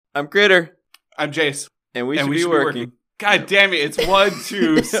I'm Critter. I'm Jace. And we should be working. God damn it, it's 1,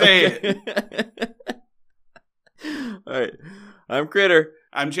 2, say it. All right. I'm Critter.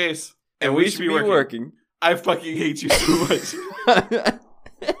 I'm Jace. And we should be working. I fucking hate you so much.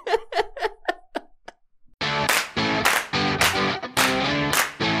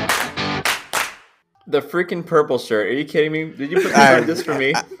 The freaking purple shirt. Are you kidding me? Did you put this on just for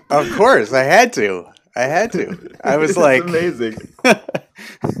me? Of course. I had to. I was like... amazing.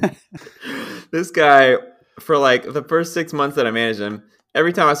 This guy, for like the first 6 months that I managed him,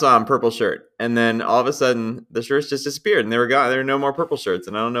 every time I saw him, purple shirt. And then all of a sudden, the shirts just disappeared and they were gone. There were no more purple shirts.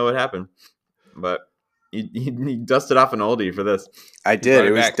 And I don't know what happened. But he dusted off an oldie for this. I did.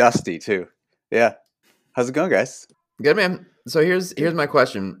 It was dusty too. Yeah. How's it going, guys? Good, man. So here's my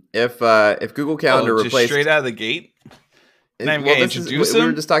question: If Google Calendar replaced straight out of the gate, we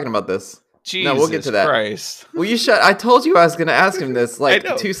were just talking about this. Jesus no, we'll get to that. Christ. Will you shut? I told you I was going to ask him this like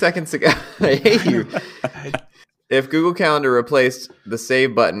 2 seconds ago. I hate you. If Google Calendar replaced the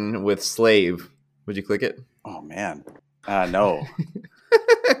save button with slave, would you click it? Oh man, no,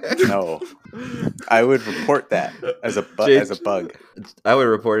 no. I would report that as a bug. I would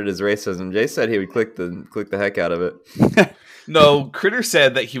report it as racism. Jay said he would click the heck out of it. No, Critter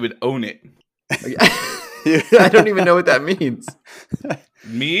said that he would own it. I don't even know what that means.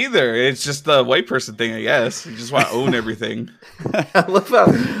 Me either. It's just the white person thing, I guess. You just want to own everything. I love how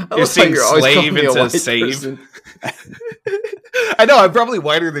you're saying slave instead of save. I know, I'm probably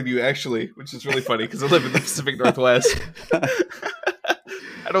whiter than you, actually, which is really funny because I live in the Pacific Northwest.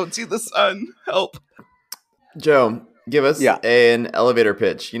 I don't see the sun. Help. Joe, give us an elevator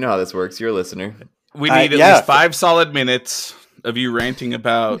pitch. You know how this works. You're a listener. We need at least 5 solid minutes of you ranting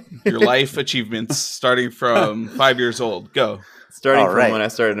about your life achievements starting from 5 years old. Go. Starting from when I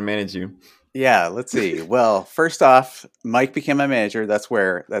started to manage you. Yeah, let's see. Well, first off, Mike became my manager. That's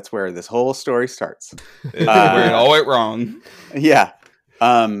where this whole story starts. Where it all went wrong. Yeah.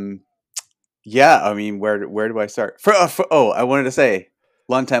 Yeah, I mean, where do I start? I wanted to say,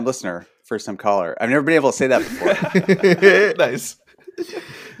 long-time listener, first-time caller. I've never been able to say that before. Nice.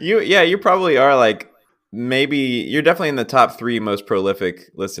 You probably are like, maybe you're definitely in the top 3 most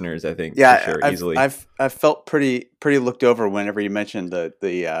prolific listeners, I think. Yeah, for sure, easily. I've felt pretty looked over whenever you mentioned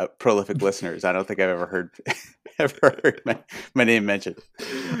the prolific listeners. I don't think I've ever heard my name mentioned.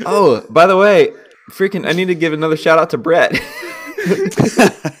 Oh, by the way, I need to give another shout out to Brett.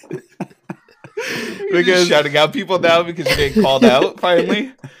 Because shouting out people now because you're getting called out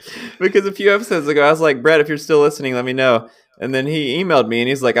finally. Because a few episodes ago, I was like, Brett, if you're still listening, let me know. And then he emailed me and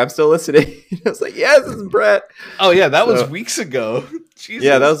he's like, I'm still listening. I was like, yes, this is Brett. Oh, yeah, that was weeks ago. Jesus.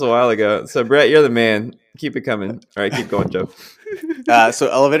 Yeah, that was a while ago. So, Brett, you're the man. Keep it coming. All right, keep going, Joe. So,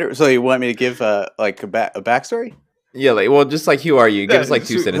 elevator. So, you want me to give like a backstory? Yeah, who are you? Give us like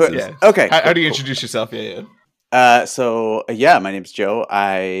 2 sentences. Yeah. Okay. How do you introduce yourself? Yeah. My name's Joe.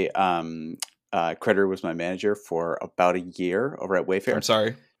 Critter was my manager for about a year over at Wayfair. I'm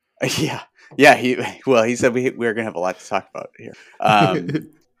sorry. Yeah. He said we were gonna have a lot to talk about here.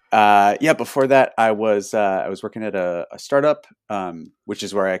 Before that, I was working at a startup, which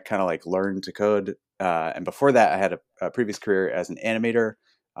is where I kind of like learned to code. And before that, I had a previous career as an animator,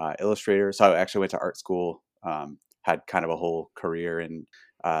 illustrator. So I actually went to art school, had kind of a whole career in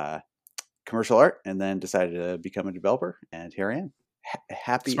commercial art, and then decided to become a developer. And here I am,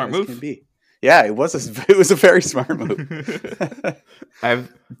 happy Smart as move. can be. Yeah, it was a very smart move. I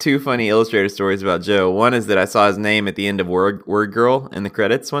have 2 funny Illustrator stories about Joe. One is that I saw his name at the end of Word Girl in the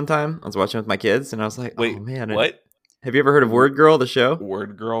credits one time. I was watching with my kids, and I was like, wait, oh, man. What? Have you ever heard of Word Girl, the show?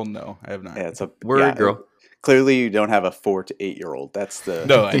 Word Girl? No, I have not. Yeah, it's a Word Girl. Clearly, you don't have a 4 to 8 year old. That's the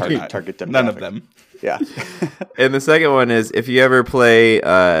target demographic. None of them. Yeah. And the second one is if you ever play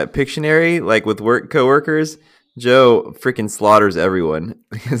Pictionary, like with coworkers, Joe freaking slaughters everyone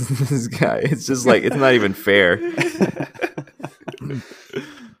because this guy. It's just like it's not even fair.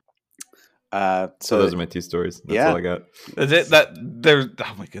 So those are my 2 stories. That's all I got. Is it that there's?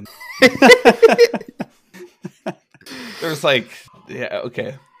 Oh my goodness. There's like,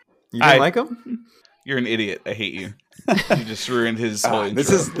 okay. You don't like him? You're an idiot. I hate you. You just ruined his whole intro.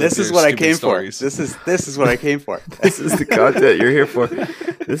 This is what I came for. This is what I came for. This is the content you're here for.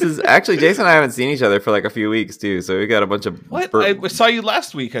 This is actually Jason and I haven't seen each other for like a few weeks too, so we got a bunch of what? I saw you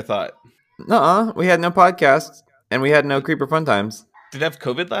last week. I thought. No, we had no podcast and we had no Creeper Fun Times. Did I have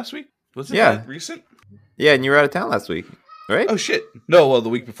COVID last week? Was it that recent? Yeah, and you were out of town last week, right? Oh shit! No, well, the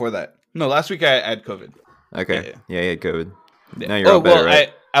week before that. No, last week I had COVID. Okay. Yeah, you had COVID. Yeah. Now you're all better,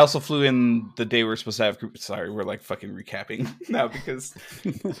 right? I also flew in the day we were supposed to have. Sorry, we're like fucking recapping now because.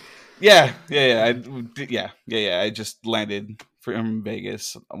 Yeah. I just landed from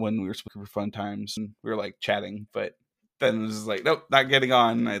Vegas when we were speaking for Fun Times, and we were like chatting, but then it was like, nope, not getting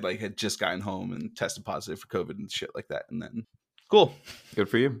on. I like had just gotten home and tested positive for COVID and shit like that, and then cool, Good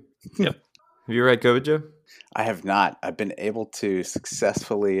for you. Yep. Have you ever had COVID, Joe? I have not. I've been able to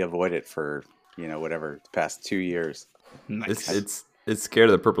successfully avoid it for whatever the past 2 years. nice. It's scared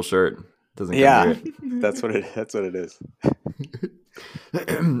of the purple shirt. Doesn't come Yeah, near it. that's what it is.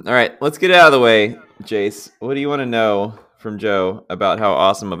 All right, let's get it out of the way, Jace. What do you want to know from Joe about how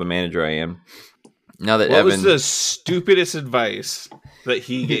awesome of a manager I am? Now that What Evan, was the stupidest advice that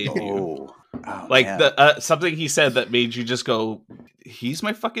he gave you? Oh, Like man. the something he said that made you just go, "He's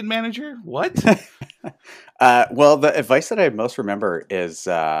my fucking manager." What? Well, the advice that I most remember is,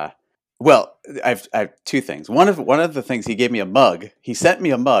 well, I've two things. One of the things, he gave me a mug. He sent me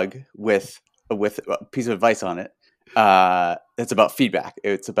a mug with a piece of advice on it. It's about feedback.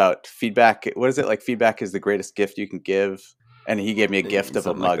 It's about feedback. What is it like? Feedback is the greatest gift you can give. And he gave me a gift of a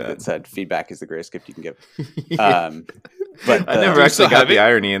Something mug like that said, "Feedback is the greatest gift you can give." Yeah. But I never Do you actually still got have the it?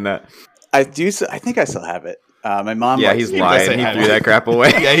 irony in that. I do. I think I still have it. My mom. Yeah, likes he's it. lying. say He have threw it. that crap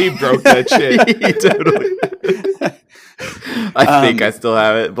away. Yeah, he broke that shit. He totally. I think I still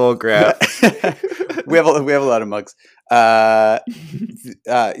have it. Bull crap. we have a lot of mugs.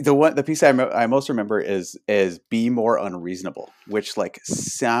 The piece I most remember is "Be more unreasonable," which like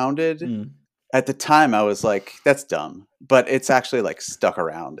sounded at the time, I was like, that's dumb, but it's actually like stuck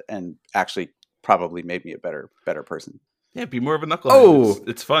around and actually probably made me a better person. Yeah, be more of a knucklehead. Oh.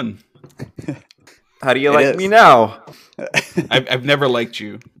 It's fun. How do you It like is. me now? I've never liked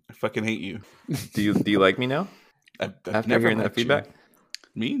you. I fucking hate you. Do you like me now? I've After never hearing that liked you. feedback?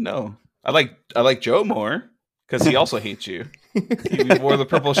 Me? No. I like Joe more because he also hates you. He wore the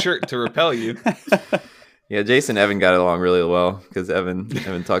purple shirt to repel you. Yeah, Jason and Evan got along really well because Evan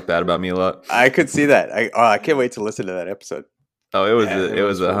talked bad about me a lot. I could see that. I can't wait to listen to that episode. Oh, it was Yeah, it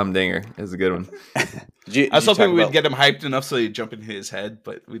was a humdinger. It was a good one. I was hoping we'd get him hyped enough so he'd jump in his head,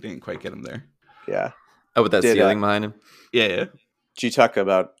 but we didn't quite get him there. Yeah. Oh, with that Did, ceiling behind him. Yeah. Did you talk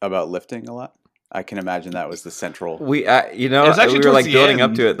about lifting a lot? I can imagine that was the central. We, It was actually we were towards like the building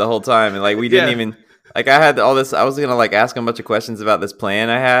end. up to it the whole time, and like we didn't Yeah. even like I had all this. I was gonna like ask him a bunch of questions about this plan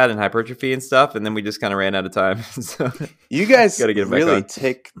I had and hypertrophy and stuff, and then we just kind of ran out of time. So You guys Gotta get it back really on.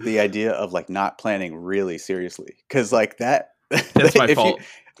 take the idea of like not planning really seriously, because like that. That's my if you- fault.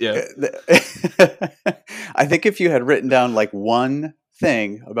 Yeah. I think if you had written down like one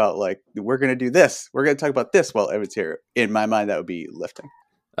thing about like we're gonna do this, we're gonna talk about this while Evan's here, in my mind that would be lifting.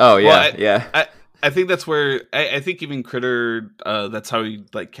 oh yeah, Well, yeah. I think that's where I think even Critter, that's how he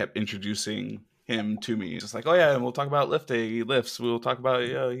like kept introducing him to me. Just like, oh yeah, and we'll talk about lifting. He lifts. We'll talk about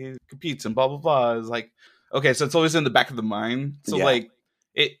he competes and blah blah blah. It's like, okay, so it's always in the back of the mind. So Yeah. like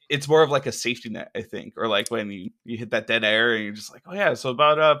it's more of like a safety net, I think, or like when you hit that dead air and you're just like, oh yeah, so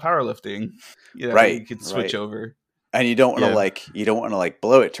about powerlifting, Right, you could switch right. over. And you don't want to Yeah.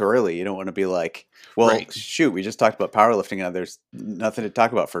 blow it too early. You don't want to be like, well, Right. shoot, we just talked about powerlifting and there's nothing to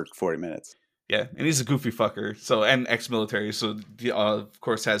talk about for 40 minutes. Yeah, and he's a goofy fucker. So and ex-military, so of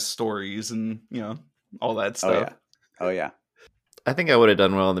course has stories and all that stuff. Oh yeah. I think I would have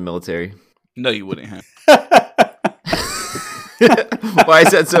done well in the military. No, you wouldn't have. Why is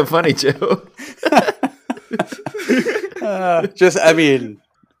that so funny, Joe?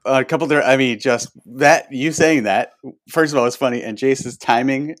 A couple there. Just that you saying that, first of all, was funny, and Jace's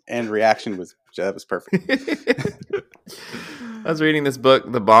timing and reaction was perfect. I was reading this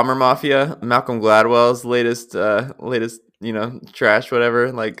book, The Bomber Mafia, Malcolm Gladwell's latest trash,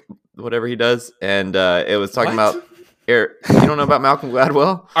 whatever he does, and it was talking What? about air. You don't know about Malcolm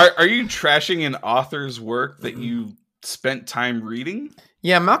Gladwell? Are you trashing an author's work that you spent time reading?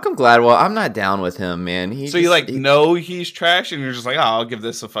 Yeah, Malcolm Gladwell. I'm not down with him, man. So you know he's trash, and you're just like, oh, I'll give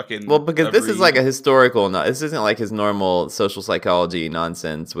this a fucking. Well, because this is read. like a historical. This isn't like his normal social psychology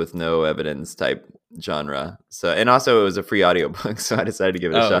nonsense with no evidence type genre. So, and also it was a free audiobook, so I decided to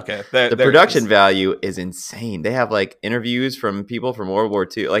give it a shot. Okay. The production value is insane. They have like interviews from people from World War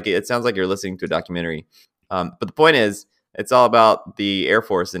II. Like it sounds like you're listening to a documentary. But the point is, it's all about the Air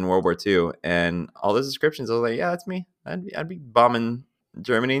Force in World War II, and all those descriptions. I was like, yeah, that's me. I'd be bombing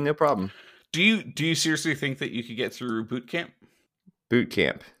Germany, no problem. Do you seriously think that you could get through boot camp? Boot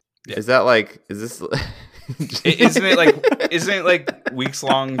camp. Yeah. Is this? Isn't it like weeks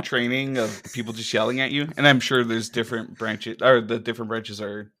long training of people just yelling at you? And I'm sure there's different branches, or the different branches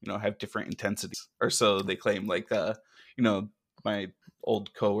are have different intensities, or so they claim. Like my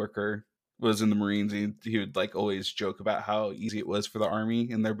old coworker was in the Marines, and he would like always joke about how easy it was for the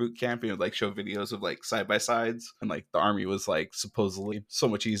Army in their boot camp. He would like show videos of like side by sides, and like the Army was like supposedly so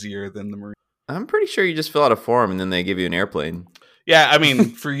much easier than the Marines. I'm pretty sure you just fill out a form and then they give you an airplane. Yeah, I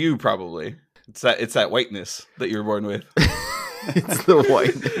mean, for you probably. It's that whiteness that you're born with. It's the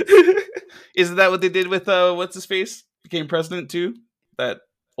whiteness. Isn't that what they did with what's his face? Became president too? That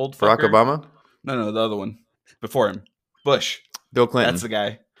old fucker? Barack Obama? No, the other one. Before him. Bush. Bill Clinton. That's the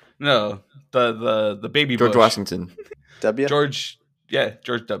guy. No, the baby George Bush. Washington. W? George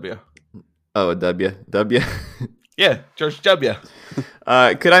W. Oh, W. Yeah, George W.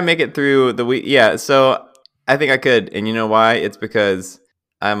 Could I make it through the week? Yeah, so I think I could. And you know why? It's because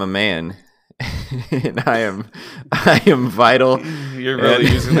I'm a man. And I am vital. You're really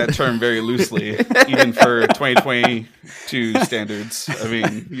using that term very loosely, even for 2022 standards. I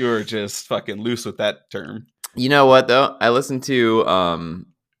mean, you're just fucking loose with that term. You know what though? I listened to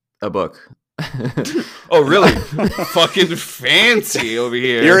a book. Oh, really? Fucking fancy over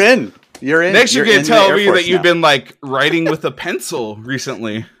here. You're in. Next, you're gonna tell me that you've been like writing with a pencil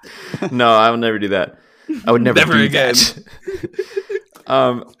recently. No, I will never do that. I would never do again. That.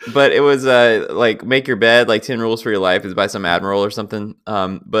 But it was like Make Your Bed, like 10 Rules for Your Life is by some admiral or something.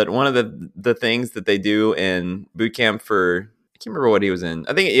 But one of the things that they do in boot camp for, I can't remember what he was in.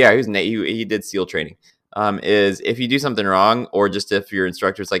 I think, yeah, he did SEAL training. Is if you do something wrong, or just if your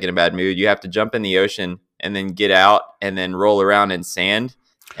instructor's like in a bad mood, you have to jump in the ocean and then get out and then roll around in sand.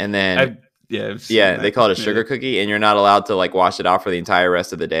 And then, they call it a sugar cookie, and you're not allowed to like wash it off for the entire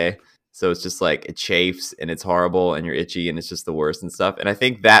rest of the day. So it's just like it chafes and it's horrible and you're itchy and it's just the worst and stuff. And I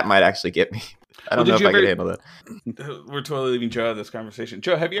think that might actually get me. I don't know if I can handle that. We're totally leaving Joe out of this conversation.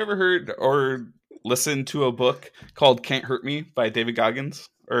 Joe, have you ever heard or listened to a book called "Can't Hurt Me" by David Goggins?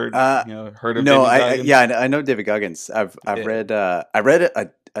 Or heard of? No, David Goggins? I know David Goggins. I've read a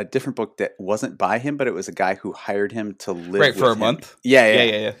different book that wasn't by him, but it was a guy who hired him to live right for a him. month.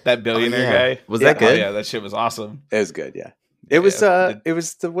 Yeah. That billionaire guy. Was that good? Oh, yeah, that shit was awesome. It was good. Yeah, it was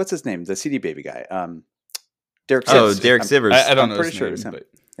the what's his name? The CD Baby guy. Derek. Oh, Sivers. Derek Sivers. I don't know. I'm pretty his sure name, it was him. but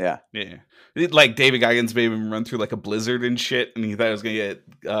Yeah. Like David Goggins made him run through like a blizzard and shit, and he thought he was gonna get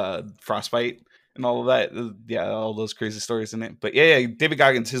frostbite and all of that. Yeah, all those crazy stories in it. But yeah, David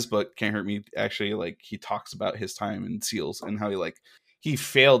Goggins, his book "Can't Hurt Me," actually like he talks about his time in SEALs and how he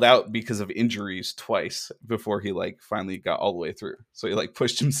failed out because of injuries twice before he like finally got all the way through. So he like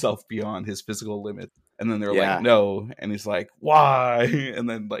pushed himself beyond his physical limit, and then they're like, no, and he's like, why? And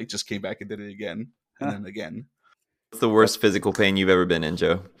then like just came back and did it again, and then again. What's the worst physical pain you've ever been in,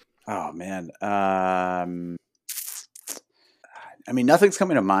 Joe? Oh man. I mean, nothing's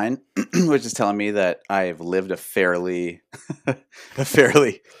coming to mind, which is telling me that I've lived a fairly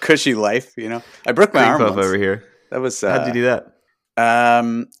cushy life. You know, I broke my arm once. Over here. That was. How'd you do that?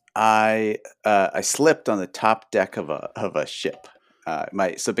 I slipped on the top deck of a ship.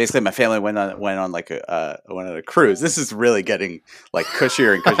 So basically my family went on like went on a cruise. This is really getting like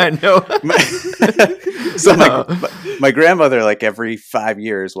cushier and cushier. I know. So my grandmother, like every 5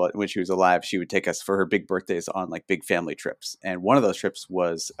 years when she was alive, she would take us for her big birthdays on like big family trips. And one of those trips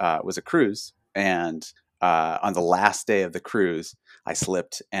was a cruise. And on the last day of the cruise, I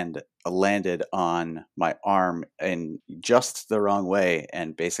slipped and landed on my arm in just the wrong way.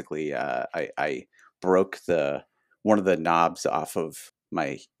 And basically I broke one of the knobs off of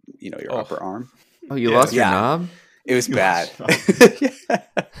my, your upper arm. Oh, you lost your knob? It was bad.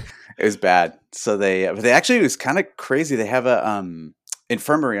 It was bad. So they actually, it was kind of crazy. They have a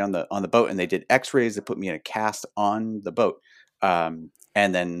infirmary on the boat, and they did X-rays. They put me in a cast on the boat, and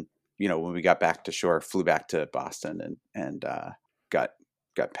then when we got back to shore, flew back to Boston and got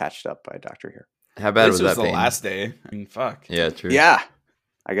patched up by a doctor here. How bad was that? The last day. I mean, fuck. Yeah, true. Yeah,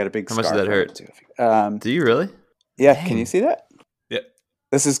 I got a big. How much did that hurt? Do you really? Yeah. Dang. Can you see that? Yeah.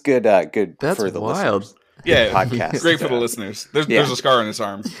 This is good. Good. That's for the wild. Listeners. Yeah, podcast. Great for the listeners. There's a scar on his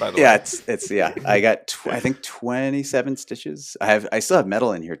arm, by the way. Yeah, it's I got I think 27 stitches. I still have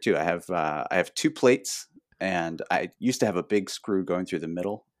metal in here too. I have 2 plates, and I used to have a big screw going through the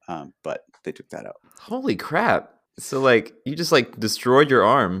middle, but they took that out. Holy crap! So like you just like destroyed your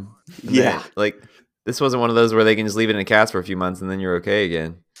arm. Yeah. Like this wasn't one of those where they can just leave it in a cast for a few months and then you're okay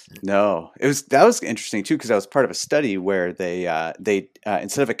again. No, that was interesting too, because I was part of a study where they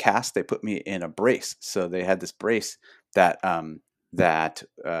instead of a cast, they put me in a brace. So they had this brace that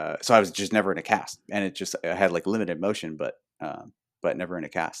so I was just never in a cast, and I had like limited motion, but never in a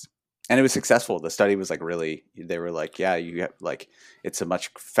cast. And it was successful. The study was like they were like, yeah, you have like, it's a much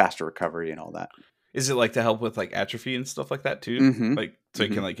faster recovery and all that. Is it like to help with like atrophy and stuff like that too? Mm-hmm. Like so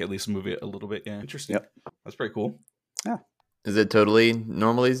you can like at least move it a little bit. Yeah, interesting. Yep. That's pretty cool. Yeah. Is it totally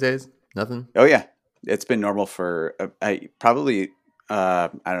normal these days? Nothing? Oh yeah, it's been normal for probably I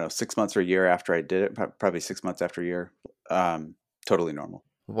don't know, 6 months or a year after I did it. Probably 6 months after a year. Totally normal.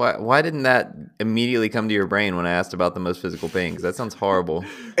 Why didn't that immediately come to your brain when I asked about the most physical pain? Because that sounds horrible.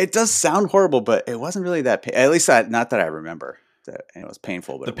 It does sound horrible, but it wasn't really that pain. At least not that I remember. That it was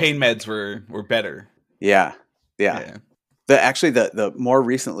painful, but the pain meds were better. Yeah. Actually, the more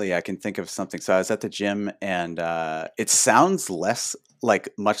recently I can think of something. So I was at the gym, and it sounds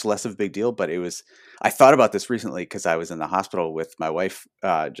much less of a big deal, but I thought about this recently because I was in the hospital with my wife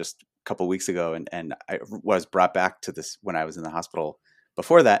just a couple weeks ago, and I was brought back to this when I was in the hospital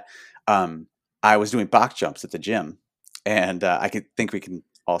before that. I was doing box jumps at the gym, and I think we can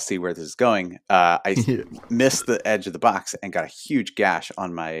all see where this is going. I missed the edge of the box and got a huge gash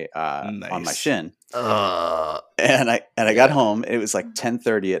on my shin. And I got home. It was like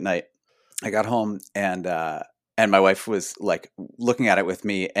 10:30 at night. I got home, and my wife was like looking at it with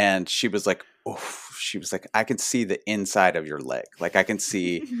me, and she was like, I can see the inside of your leg. Like I can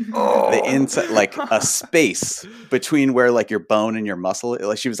see the inside, like a space between where like your bone and your muscle.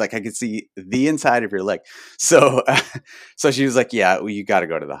 Like she was like, I could see the inside of your leg. So she was like, yeah, well, you got to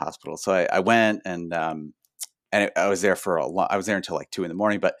go to the hospital. So I went, and I was there I was there until like 2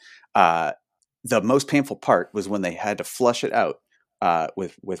 a.m. But the most painful part was when they had to flush it out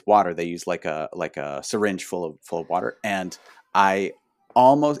with water. They used like a syringe full of water, and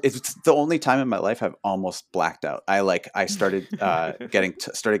it's the only time in my life I've almost blacked out. I started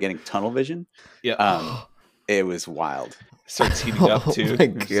getting tunnel vision. Yeah. It was wild. Starts heating up too.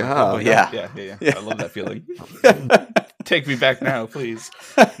 Oh my God. Yeah. I love that feeling. Take me back now, please.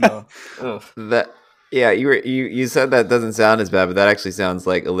 No. Yeah, you said that doesn't sound as bad, but that actually sounds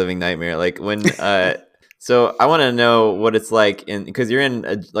like a living nightmare. Like when so I want to know what it's like because you're in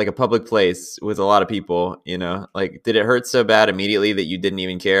a public place with a lot of people, you know. Like, did it hurt so bad immediately that you didn't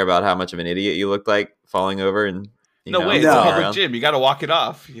even care about how much of an idiot you looked like falling over and it's a public gym. You got to walk it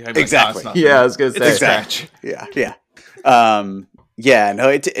off. Exactly. Yeah, I was gonna say. It's a scratch. Yeah. No,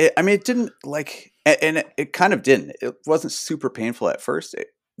 it didn't like, and it kind of didn't. It wasn't super painful at first.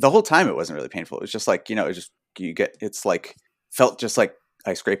 The whole time it wasn't really painful. It was just like, felt just like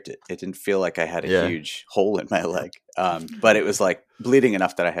I scraped it. It didn't feel like I had a huge hole in my leg. But it was like bleeding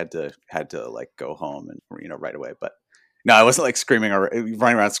enough that I had to like go home and, right away. But no, I wasn't like screaming or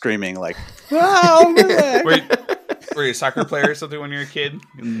running around screaming like, wow, my leg. Were you a soccer player or something when you were a kid?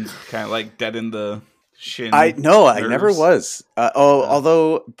 And kind of like dead in the shin? I never was.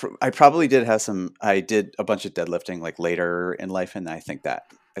 Although I probably did have I did a bunch of deadlifting like later in life, and I think that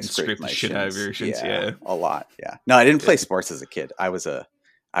I scraped the my shit out of your shins. Yeah, a lot. Yeah. No, I didn't play sports as a kid. I was a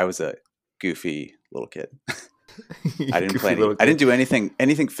goofy little kid. I didn't play I didn't do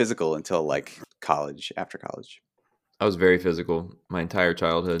anything physical until like college, after college. I was very physical my entire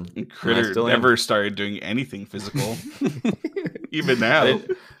childhood. Critter never started doing anything physical. Even now.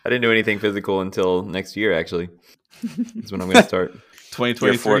 I didn't do anything physical until next year, actually. That's when I'm going to start.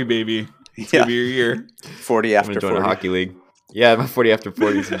 2023, baby. It's going to be your year. 40 after 40. Join a hockey league. Yeah, I'm 40 after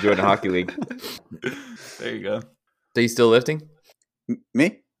 40, so join a hockey league. There you go. So you still lifting? Me?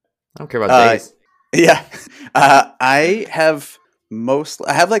 I don't care about days. Yeah. I have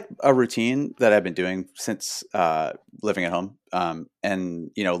like a routine that I've been doing since living at home.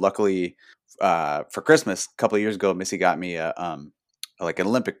 And luckily for Christmas a couple of years ago, Missy got me like an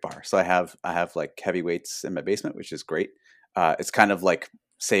Olympic bar. So I have like heavy weights in my basement, which is great. It's kind of like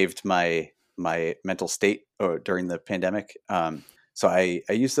saved my mental state during the pandemic. So I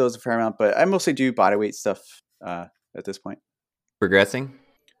use those a fair amount, but I mostly do body weight stuff at this point. Progressing?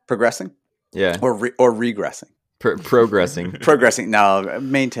 Yeah. Or regressing. Progressing. Progressing. No,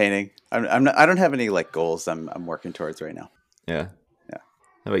 maintaining. I don't have any like goals I'm working towards right now. Yeah. How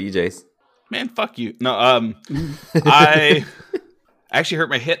about you, Jace? Man, fuck you. No, I actually hurt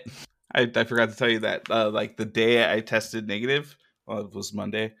my hip. I forgot to tell you that. Like the day I tested negative, it was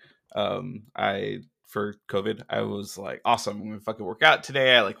Monday. For COVID, I was like, awesome, I'm gonna fucking work out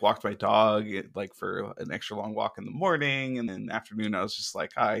today. I like walked my dog like for an extra long walk in the morning, and then afternoon I was just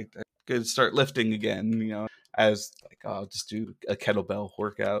like, I could start lifting again. I was like, I'll just do a kettlebell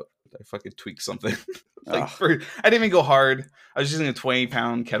workout. I fucking tweaked something. I didn't even go hard. I was using a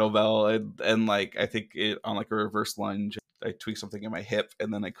 20-pound kettlebell, and like I think it on like a reverse lunge, I tweaked something in my hip,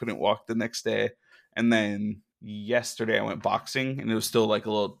 and then I couldn't walk the next day. And then yesterday I went boxing, and it was still like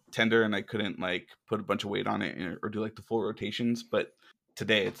a little tender, and I couldn't like put a bunch of weight on it or do like the full rotations. But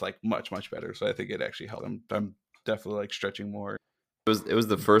today it's like much better, so I think it actually helped. I'm definitely like stretching more. It was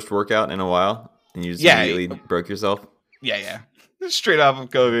the first workout in a while, and you just immediately broke yourself. Yeah. Straight off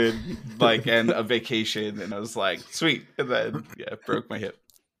of COVID, like, and a vacation, and I was like, sweet, and then broke my hip.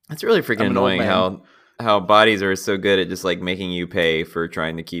 That's really freaking annoying how bodies are so good at just like making you pay for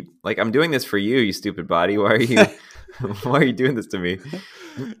trying to keep, like, I'm doing this for you stupid body. Why are you Why are you doing this to me?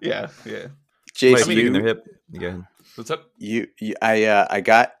 Yeah. Jace, their hip. Go ahead. What's up? I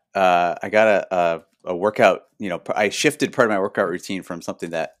got a workout. I shifted part of my workout routine from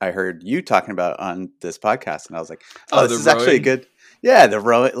something that I heard you talking about on this podcast, and I was like, "Oh, this is actually good." Yeah, the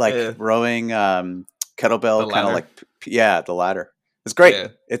rowing, rowing, kettlebell, kind of like the ladder. It's great. Yeah.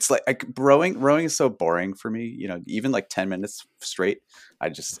 It's like rowing is so boring for me. Even like 10 minutes straight,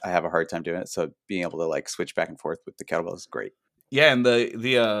 I have a hard time doing it. So being able to like switch back and forth with the kettlebell is great. Yeah, and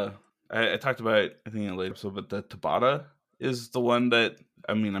I talked about it, I think in a later episode, but the Tabata is the one that,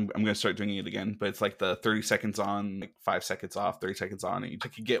 I mean, I'm going to start doing it again, but it's like the 30 seconds on, like 5 seconds off, 30 seconds on, and you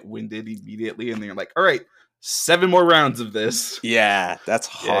could get winded immediately, and then you're like, all right, 7 more rounds of this. Yeah, that's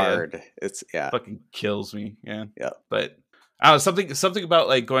hard. Yeah. It's fucking kills me. Yeah. But I don't know, something about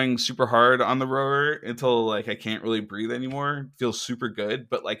like going super hard on the rower until like I can't really breathe anymore feels super good.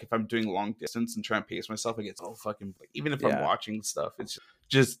 But like if I'm doing long distance and trying to pace myself, I get so fucking like, even if I'm watching stuff, it's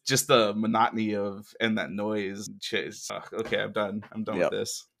just the monotony of and that noise. Shit, okay, I'm done with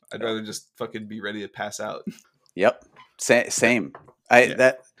this. I'd rather just fucking be ready to pass out. Yep, same.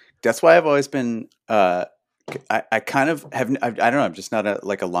 That's why I've always been. I kind of have. I don't know. I'm just not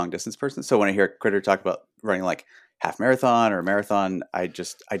a long distance person. So when I hear Critter talk about running like half marathon or a marathon, I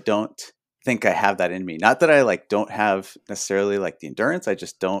don't think I have that in me. Not that I like don't have necessarily like the endurance. I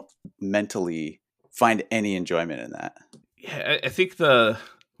just don't mentally find any enjoyment in that. Yeah, I think the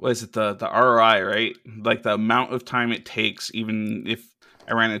ROI, right? Like the amount of time it takes, even if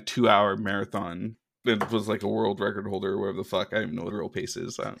I ran a 2-hour marathon, it was like a world record holder or whatever the fuck. I don't even know what the real pace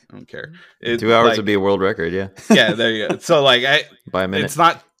is. I don't care. 2 hours would be a world record, yeah. Yeah, there you go. So like by a minute. It's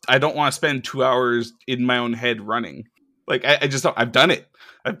not. I don't want to spend 2 hours in my own head running. Like I just don't. I've done it.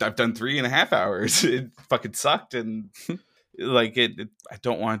 I've done 3.5 hours. It fucking sucked, and like it. I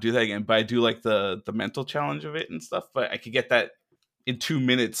don't want to do that again. But I do like the mental challenge of it and stuff. But I could get that in 2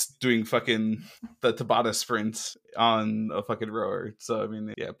 minutes doing fucking the Tabata sprints on a fucking rower. So I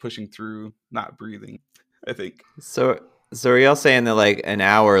mean, yeah, pushing through, not breathing, I think. So are y'all saying that like an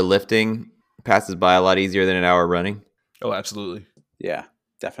hour lifting passes by a lot easier than an hour running? Oh, absolutely. Yeah,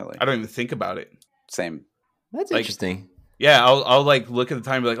 definitely. I don't even think about it. Same. That's interesting. Yeah, I'll like look at the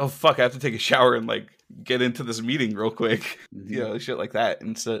time and be like, oh fuck, I have to take a shower and like get into this meeting real quick. Mm-hmm. Shit like that.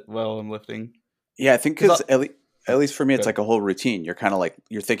 And so while I'm lifting. Yeah, I think because at least for me, it's like a whole routine. You're kind of like,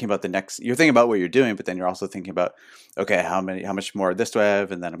 you're thinking about you're thinking about what you're doing, but then you're also thinking about, okay, how much more of this do I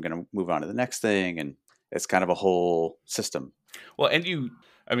have? And then I'm going to move on to the next thing. And it's kind of a whole system. Well, and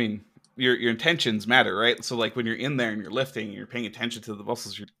your intentions matter, right? So like when you're in there and you're lifting and you're paying attention to the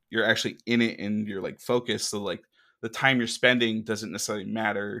muscles, you're actually in it and you're like focused. So like the time you're spending doesn't necessarily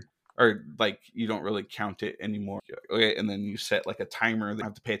matter, or like you don't really count it anymore. Okay, and then you set like a timer that you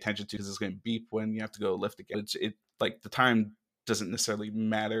have to pay attention to because it's going to beep when you have to go lift again. It like the time doesn't necessarily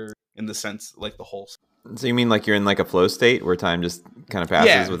matter in the sense like the whole. So you mean like you're in like a flow state where time just kind of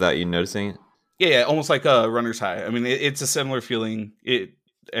passes without you noticing it? Yeah, almost like a runner's high. I mean, it's a similar feeling.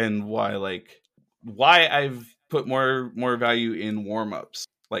 And why I've put more value in warm-ups,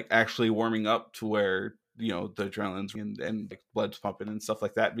 like actually warming up to where the adrenaline's and like blood's pumping and stuff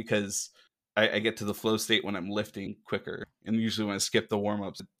like that, because I get to the flow state when I'm lifting quicker, and usually when I skip the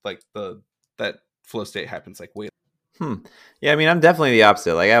warm-ups, like that flow state happens like way. Yeah, I mean, I'm definitely the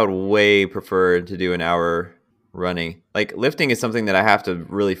opposite. Like I would way prefer to do an hour running. Like lifting is something that I have to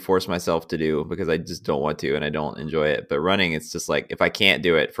really force myself to do because I just don't want to and I don't enjoy it. But running, it's just like if I can't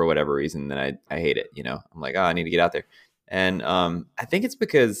do it for whatever reason, then I hate it. I'm like, oh, I need to get out there. And I think it's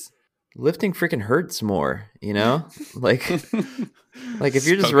because lifting freaking hurts more. Like if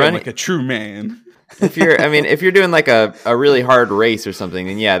you're just running like a true man. if you're doing like a really hard race or something,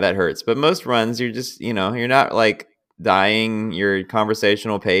 then yeah, that hurts. But most runs, you're just you're not like dying, your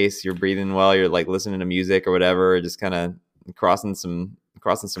conversational pace, you're breathing well, you're like listening to music or whatever, just kind of crossing some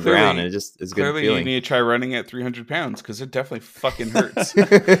ground, and it just is good feeling. You need to try running at 300 pounds because it definitely fucking hurts.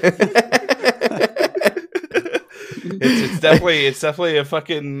 it's definitely a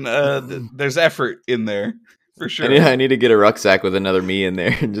fucking there's effort in there for sure. I need to get a rucksack with another me in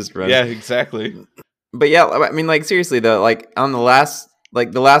there and just run. Yeah, exactly. But yeah, I mean, like seriously though, like on the last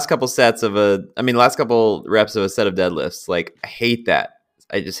couple reps of a set of deadlifts, like I hate that.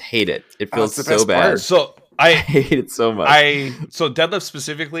 I just hate it. It feels so bad. Part. So I hate it so much. So deadlift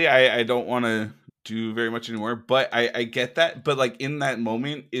specifically, I don't want to do very much anymore, but I get that. But like in that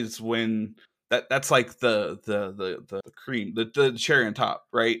moment is when that's like the cream, the cherry on top,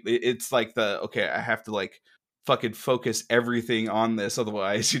 right? It's like I have to like fucking focus everything on this.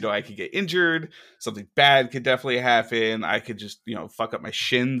 Otherwise, I could get injured. Something bad could definitely happen. I could just, fuck up my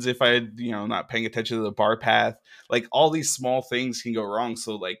shins if I, not paying attention to the bar path. Like all these small things can go wrong.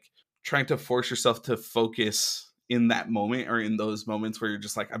 So like trying to force yourself to focus in that moment or in those moments where you're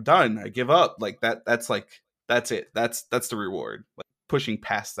just like, I'm done. I give up. Like that's it. That's the reward. Like pushing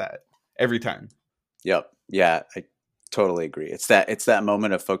past that every time. Yep. Yeah, I totally agree. It's that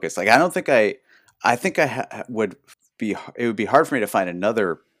moment of focus. Like I think it would be hard for me to find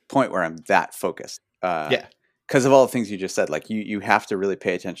another point where I'm that focused. Yeah. Because of all the things you just said, like you have to really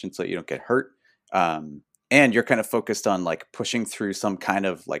pay attention so you don't get hurt. And you're kind of focused on like pushing through some kind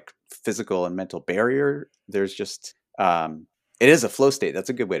of like physical and mental barrier. There's just, it is a flow state. That's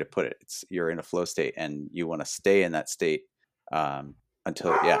a good way to put it. You're in a flow state and you want to stay in that state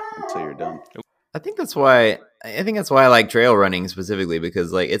until you're done. I think that's why I like trail running specifically,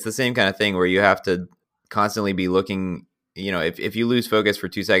 because like it's the same kind of thing where you have to constantly be looking, if you lose focus for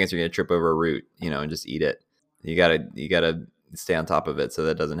 2 seconds, you're going to trip over a root, and just eat it. You gotta stay on top of it so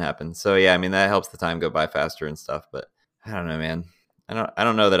that doesn't happen. So yeah, I mean, that helps the time go by faster and stuff, but I don't know, man. I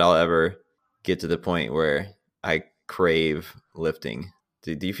don't know that I'll ever get to the point where I crave lifting.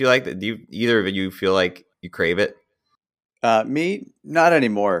 Do you feel like that? Do either of you feel like you crave it? Me, not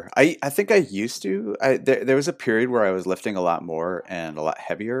anymore. I think I used to. There was a period where I was lifting a lot more and a lot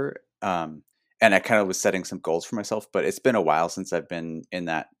heavier. And I kind of was setting some goals for myself, but it's been a while since I've been in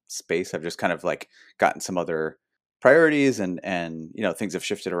that space. I've just kind of like gotten some other priorities and things have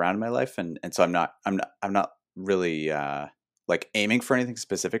shifted around in my life. And so I'm not really like aiming for anything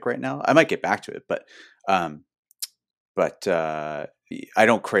specific right now. I might get back to it, but I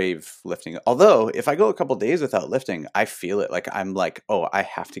don't crave lifting. Although if I go a couple days without lifting, I feel it. Like I'm like, oh, I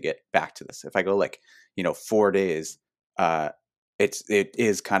have to get back to this. If I go like 4 days, it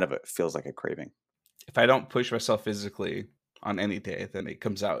feels like a craving. If I don't push myself physically on any day, then it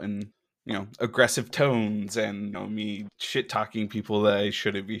comes out in aggressive tones and me shit talking people that I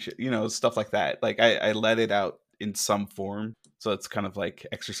shouldn't be, stuff like that. Like I let it out in some form, so it's kind of like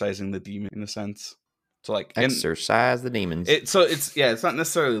exercising the demon in a sense. So like exercise the demons. It's not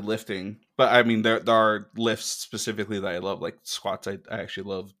necessarily lifting, but I mean there are lifts specifically that I love, like squats. I actually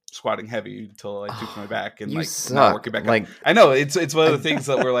love squatting heavy until I took my back and not working back up. I know it's one of the things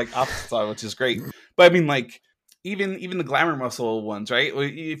that we're like opposites on, which is great. But I mean like even the glamour muscle ones, right?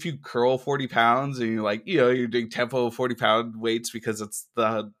 If you curl 40 pounds and you're like you're doing tempo 40-pound weights because it's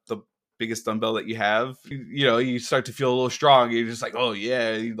the biggest dumbbell that you have, you start to feel a little strong. You're just like, oh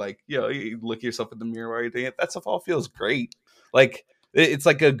yeah, you look yourself in the mirror while you're doing it. That stuff all feels great. Like it's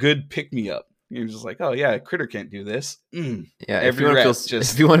like a good pick me up. You're just like, oh yeah, Critter can't do this. Yeah, if you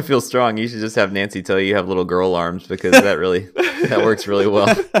want to feel strong, you should just have Nancy tell you have little girl arms, because that works really well.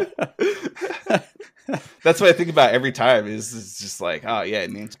 That's what I think about every time. Is just like, oh yeah,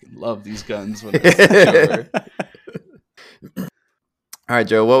 Nancy can love these guns when it's over. All right,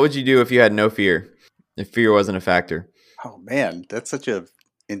 Joe, what would you do if you had no fear? If fear wasn't a factor? Oh man, that's such a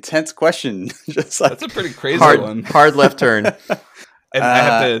intense question. That's a pretty crazy one. Hard left turn. And I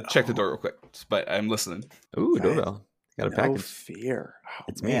have to check the door real quick, but I'm listening. Ooh, doorbell. Got a package. No fear. Oh,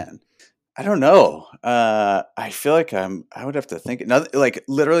 it's man. I don't know. I feel like I would have to think. Like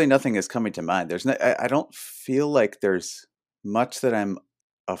literally nothing is coming to mind. I don't feel like there's much that I'm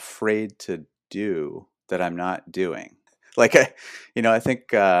afraid to do that I'm not doing. Like, I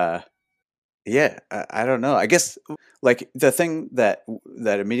think, I don't know. I guess like the thing that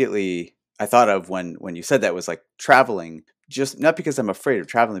immediately I thought of when you said that was like traveling, just not because I'm afraid of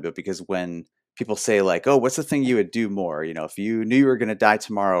traveling, but because when people say like, oh, what's the thing you would do more? If you knew you were going to die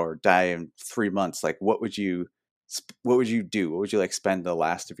tomorrow or die in 3 months, like what would you do? What would you like spend the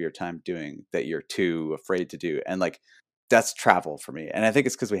last of your time doing that you're too afraid to do? And like, that's travel for me. And I think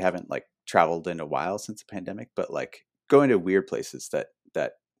it's because we haven't like traveled in a while since the pandemic, but like, going to weird places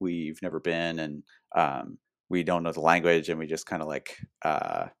that we've never been, and we don't know the language, and we just kind of like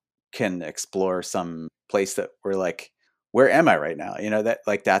can explore some place that we're like, where am I right now?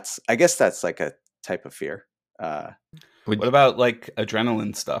 I guess that's like a type of fear. What about like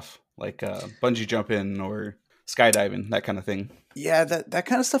adrenaline stuff, like bungee jumping or skydiving, that kind of thing? Yeah, that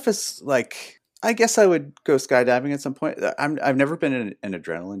kind of stuff is like, I guess I would go skydiving at some point. I've never been an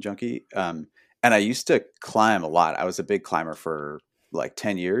adrenaline junkie. And I used to climb a lot. I was a big climber for like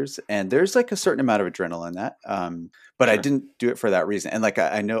 10 years, and there's like a certain amount of adrenaline in that. But sure. I didn't do it for that reason. And like,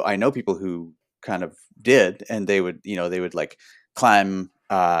 I know people who kind of did, and they would like climb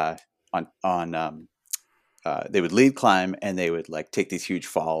they would lead climb, and they would like take these huge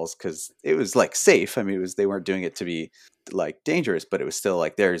falls because it was like safe. I mean, they weren't doing it to be like dangerous, but it was still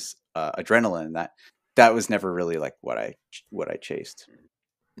like there's adrenaline in that. that was never really like what I chased.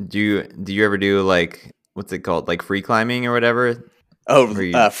 Do you ever do like, what's it called, like free climbing or whatever? Oh,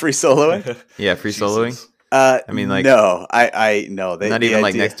 free soloing? Yeah, free soloing. I mean, like, no, I no. Not even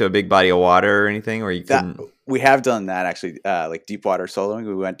like next to a big body of water or anything, where you couldn't. We have done that actually, like deep water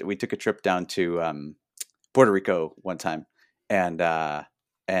soloing. We took a trip down to Puerto Rico one time, and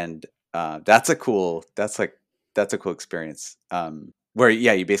that's a cool experience. Where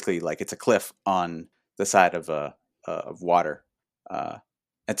you basically, like, it's a cliff on the side of of water,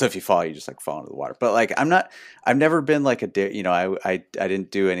 and so if you fall, you just like fall into the water. But like, I've never been like I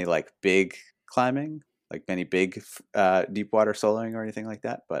didn't do any like big climbing, like many big deep water soloing or anything like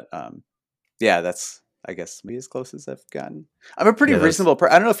that. But yeah, that's, I guess, maybe as close as I've gotten. I'm a pretty reasonable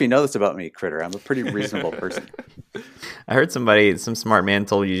person. I don't know if you know this about me, Critter. I'm a pretty reasonable person. I heard some smart man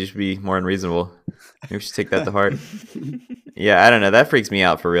told you should be more unreasonable. Maybe you should take that to heart. Yeah, I don't know. That freaks me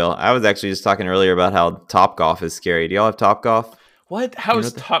out for real. I was actually just talking earlier about how Topgolf is scary. Do y'all have Topgolf? What? How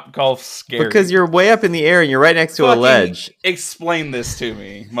is Topgolf scary? Because you're way up in the air and you're right next to a ledge. Explain this to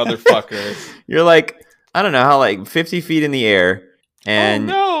me, motherfucker. You're like, I don't know, how like 50 feet in the air, and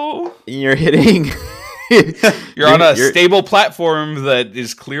you're hitting. You're on a stable platform that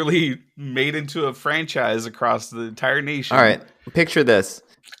is clearly made into a franchise across the entire nation. All right, picture this.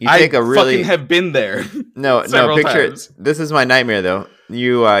 You take a really fucking have been there. No, picture times. This is my nightmare though.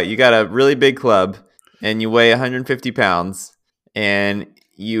 You got a really big club and you weigh 150 pounds and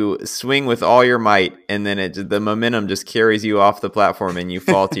you swing with all your might, and then the momentum just carries you off the platform and you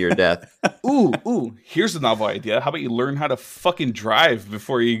fall to your death. Ooh, here's a novel idea. How about you learn how to fucking drive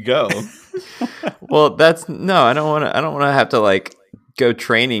before you go? Well, I don't want to have to like go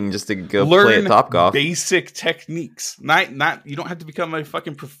training just to go play at Topgolf. Basic techniques. Not you don't have to become a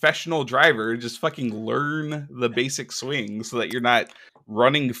fucking professional driver. Just fucking learn the basic swing so that you're not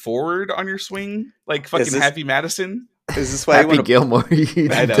running forward on your swing like fucking Happy Madison. Is this why Happy Gilmore?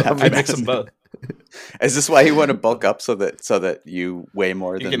 I know. I mix them both. Is this why you want to bulk up so that you weigh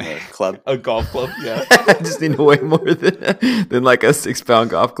more than the club? A golf club, yeah. I just need to weigh more than like a 6-pound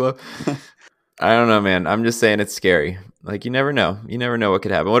golf club. I don't know, man. I'm just saying it's scary. Like, you never know. You never know what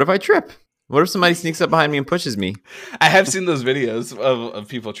could happen. What if I trip? What if somebody sneaks up behind me and pushes me? I have seen those videos of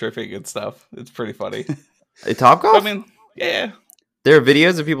people tripping and stuff. It's pretty funny. At Topgolf? I mean, yeah. There are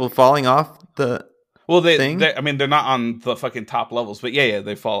videos of people falling off the thing? They're not on the fucking top levels, but yeah,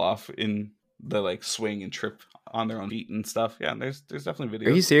 they fall off in the like swing and trip on their own feet and stuff. Yeah, there's definitely videos.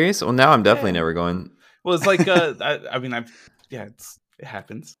 Are you serious? Well, now I'm definitely never going. Well, it's like it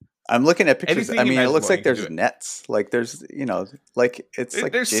happens. I'm looking at pictures. I mean, it looks like there's nets. Like there's, like it's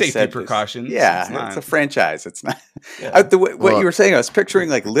like there's safety precautions. Yeah, it's a franchise. It's not. Yeah. What you were saying, I was picturing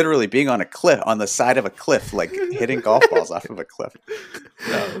like literally being on a cliff, on the side of a cliff, like hitting golf balls off of a cliff.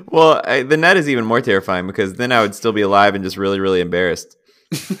 Well, the net is even more terrifying because then I would still be alive and just really, really embarrassed.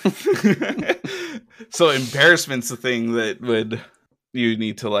 So embarrassment's the thing that you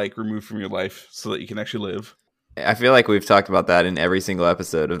need to like remove from your life so that you can actually live. I feel like we've talked about that in every single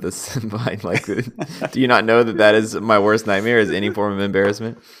episode of this. Like, do you not know that is my worst nightmare? Is any form of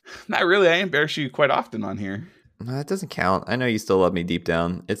embarrassment? Not really. I embarrass you quite often on here. No, that doesn't count. I know you still love me deep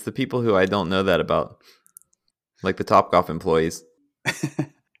down. It's the people who I don't know that about, like the Topgolf employees.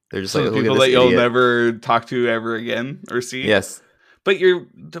 They're just like people that you'll never talk to ever again or see. Yes, but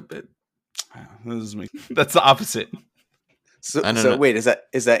that's the opposite. So wait, is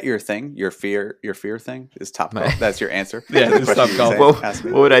that your thing? Your fear thing is Topgolf? That's your answer? Yeah, it's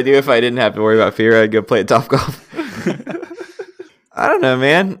Topgolf. What would I do if I didn't have to worry about fear? I'd go play at Topgolf. I don't know,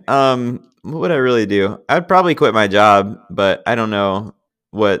 man. What would I really do? I'd probably quit my job, but I don't know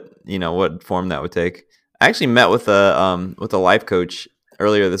what form that would take. I actually met with a life coach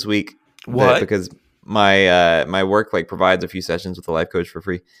earlier this week. What? Because my work like provides a few sessions with a life coach for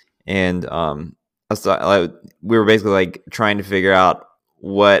free, and we were basically like trying to figure out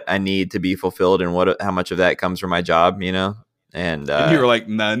what I need to be fulfilled and how much of that comes from my job, and you were like,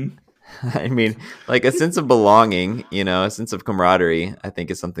 none. I mean, like a sense of belonging, a sense of camaraderie, I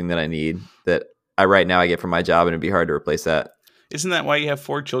think is something that I need that right now I get from my job, and it'd be hard to replace that. Isn't that why you have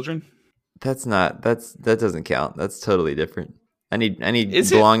 4 children? That doesn't count. That's totally different. I need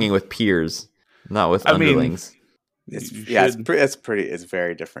belonging with peers, not with underlings. It's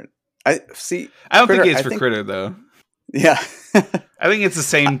very different. I don't think it's for Critter though. Yeah. I think it's the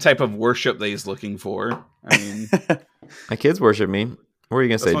same type of worship that he's looking for. I mean, my kids worship me. What were you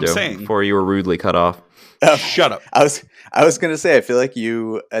gonna That's say, what I'm Joe? saying. Before you were rudely cut off. Shut up. I was gonna say, I feel like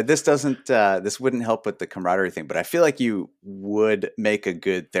you. This wouldn't help with the camaraderie thing, but I feel like you would make a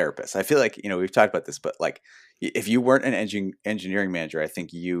good therapist. I feel like we've talked about this, but like if you weren't an engineering manager, I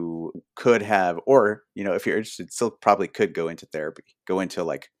think you could have, or if you're interested, still probably could go into therapy, go into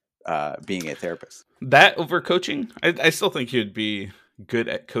like being a therapist. That over coaching, I still think you'd be good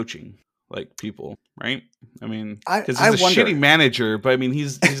at coaching like people, right? I mean, because he's a shitty manager, but I mean,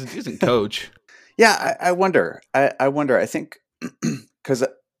 he's a decent coach. Yeah, I wonder. I wonder. I think because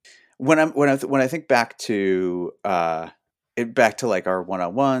when I think back to like our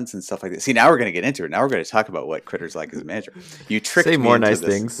one-on-ones and stuff like that. See, now we're going to get into it. Now we're going to talk about what Critter's like as a manager. You tricked me more into nice this.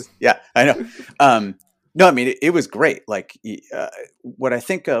 things. Yeah, I know. No, I mean it was great. Like what I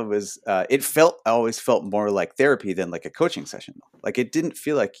think of is I always felt more like therapy than like a coaching session. Like it didn't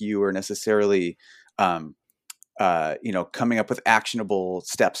feel like you were necessarily coming up with actionable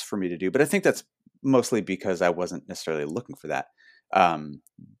steps for me to do. But I think that's mostly because I wasn't necessarily looking for that.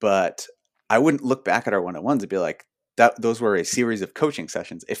 But I wouldn't look back at our one-on-ones and be like, those were a series of coaching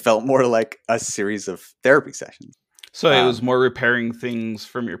sessions. It felt more like a series of therapy sessions. So it was more repairing things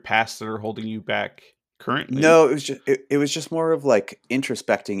from your past that are holding you back currently? No, it was just more of like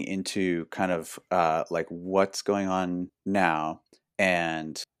introspecting into kind of like what's going on now.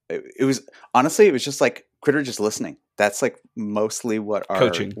 And it was honestly, it was just like Critter just listening. That's like mostly what our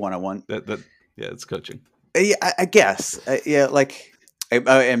coaching one-on-one. Yeah, it's coaching. Yeah, I guess. Yeah, like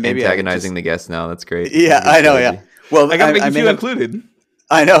and maybe antagonizing the guests now. That's great. Yeah, I know. Yeah. Well, I gotta make you feel included.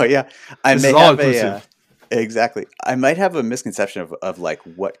 I know. Yeah, this is all inclusive. Exactly. I might have a misconception of like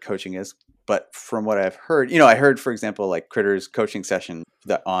what coaching is, but from what I've heard, I heard, for example, like Critter's coaching session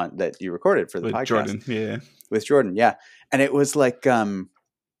that you recorded for the podcast. Jordan, with Jordan, yeah, and it was like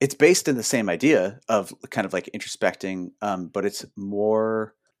it's based in the same idea of kind of like introspecting, but it's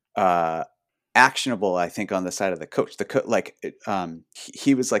more actionable, I think, on the side of the coach.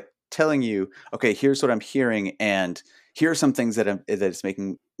 He was like telling you, okay, here's what I'm hearing, and here are some things that it's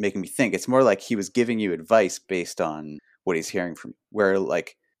making me think. It's more like he was giving you advice based on what he's hearing from you. Where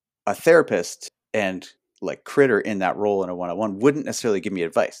like a therapist and like Critter in that role in a one-on-one wouldn't necessarily give me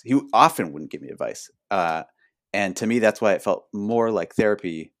advice. He often wouldn't give me advice. And to me, that's why it felt more like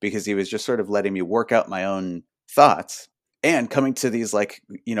therapy, because he was just sort of letting me work out my own thoughts and coming to these like,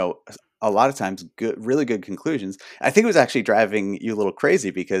 a lot of times really good conclusions. I think it was actually driving you a little crazy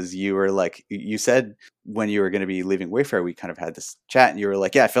because you were like, you said when you were going to be leaving Wayfair, we kind of had this chat and you were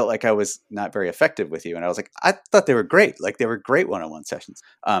like, yeah, I felt like I was not very effective with you. And I was like, I thought they were great. Like they were great one-on-one sessions.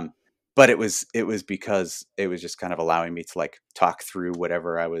 But it was because it was just kind of allowing me to like talk through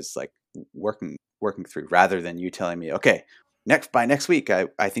whatever I was like working through, rather than you telling me, okay, by next week, I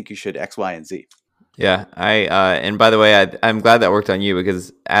think you should X, Y, and Z. Yeah, and by the way, I'm glad that worked on you,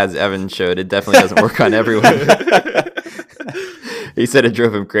 because as Evan showed, it definitely doesn't work on everyone. He said it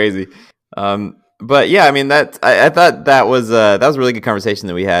drove him crazy. But yeah, I mean I thought that was a really good conversation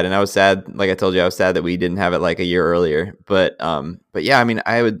that we had, and I was sad, like I told you, I was sad that we didn't have it like a year earlier. But yeah, I mean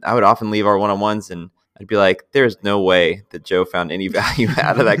I would often leave our one-on-ones and I'd be like, there's no way that Joe found any value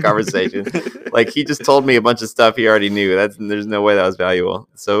out of that conversation. Like he just told me a bunch of stuff he already knew. There's no way that was valuable.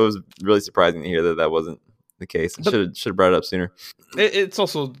 So it was really surprising to hear that wasn't the case. I should have brought it up sooner. It's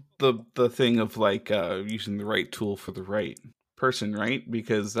also the thing of like using the right tool for the right person, right?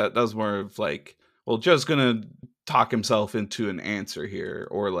 Because that was more of like, well, Joe's gonna talk himself into an answer here,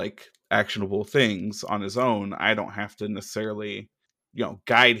 or like actionable things on his own. I don't have to necessarily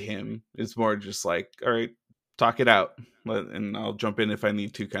guide him. It's more just like, all right, talk it out, and I'll jump in if I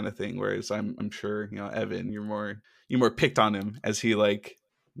need to, kind of thing. Whereas I'm sure Evan, you're more picked on him, as he like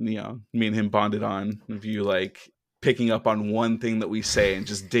me and him bonded on of you like picking up on one thing that we say and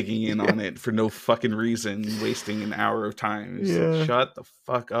just digging in on it for no fucking reason, wasting an hour of time. Like, shut the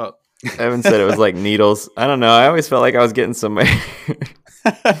fuck up. Evan said it was like needles. I don't know. I always felt like I was getting somewhere.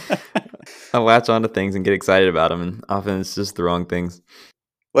 I latch onto things and get excited about them, and often it's just the wrong things.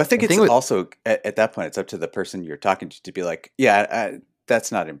 Well, I think also at that point, it's up to the person you're talking to be like, yeah,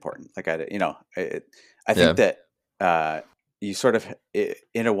 that's not important. Like, I think that you sort of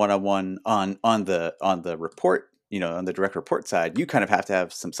in a one-on-one on the report, on the direct report side, you kind of have to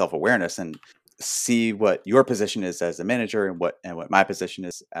have some self-awareness and see what your position is as a manager and what my position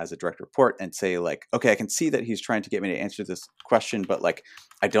is as a direct report, and say like, okay, I can see that he's trying to get me to answer this question, but like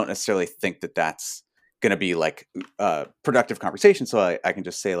I don't necessarily think that that's going to be like a productive conversation. So I can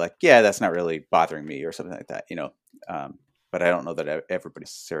just say like, yeah, that's not really bothering me or something like that, but I don't know that everybody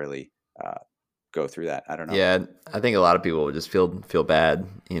necessarily go through that. I don't know. Yeah, I think a lot of people would just feel bad,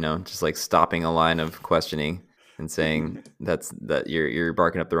 just like stopping a line of questioning and saying that you're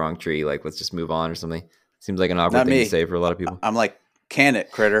barking up the wrong tree. Like, let's just move on or something. Seems like an awkward thing to say for a lot of people. I'm like, can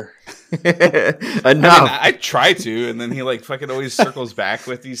it, critter? Enough. I mean, I try to, and then he like fucking always circles back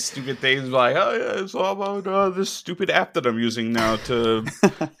with these stupid things, like, oh yeah, it's all about this stupid app that I'm using now to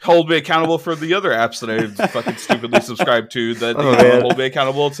hold me accountable for the other apps that I fucking stupidly subscribe to. That hold me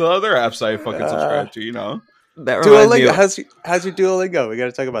accountable to other apps I fucking subscribe to. You know, that Duolingo. How's your Duolingo? We got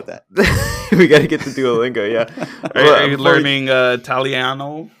to talk about that. We got to get to Duolingo. Yeah. Are you learning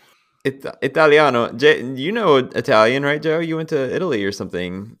Italiano? Italiano. You know Italian, right, Joe? You went to Italy or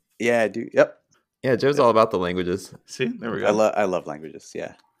something. Yeah, I do. Yep. Yeah, Joe's all about the languages. See, there we go. I love languages.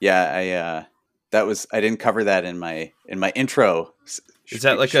 Yeah. I didn't cover that in my intro. Is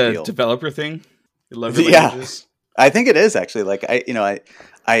that like a developer thing? You love your languages? I think it is actually. Like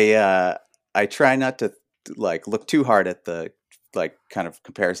I try not to like look too hard at the like kind of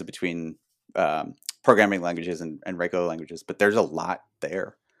comparison between programming languages and regular languages, but there's a lot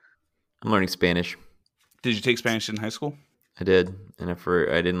there. I'm learning Spanish. Did you take Spanish in high school? I did, and I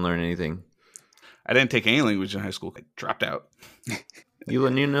didn't learn anything. I didn't take any language in high school. I dropped out. You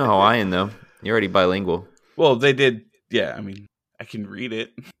know Hawaiian though. You're already bilingual. Well, they did. Yeah, I mean, I can read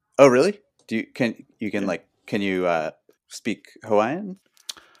it. Oh, really? Can you speak Hawaiian?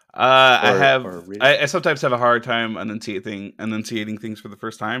 I sometimes have a hard time enunciating things for the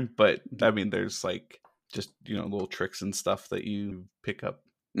first time, but I mean, there's like just little tricks and stuff that you pick up.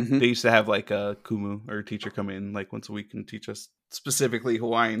 Mm-hmm. They used to have like a kumu or a teacher come in like once a week and teach us specifically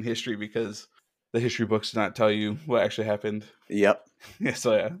Hawaiian history because the history books do not tell you what actually happened. Yep. Yeah.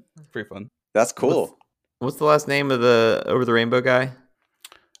 So yeah, pretty fun. That's cool. What's the last name of the Over the Rainbow guy?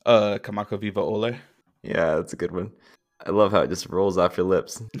 Kamaka Viva Ole. Yeah, that's a good one. I love how it just rolls off your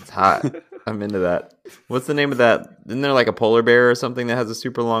lips. It's hot. I'm into that. What's the name of that? Isn't there like a polar bear or something that has a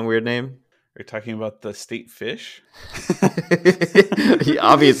super long weird name? Are you talking about the state fish? Yeah,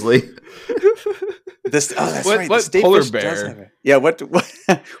 obviously. That's what, right. What the state polar fish bear? Yeah, what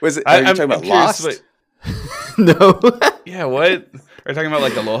was it? Are you talking about Lost? No. Yeah, what? Are you talking about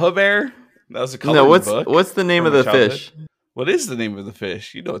like Aloha Bear? That was a coloring book. What's the name of the fish? What is the name of the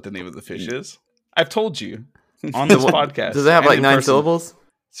fish? You know what the name of the fish is. I've told you on this podcast. Does it have like 9 syllables?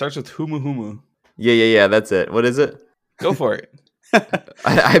 Starts with humu humu. Yeah. That's it. What is it? Go for it.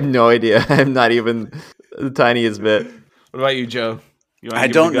 I have no idea. I'm not even the tiniest bit. What about you, Joe? I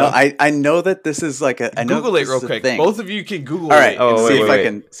don't know. I know that this is like a. Google it real quick. Both of you can Google it. All right. See if I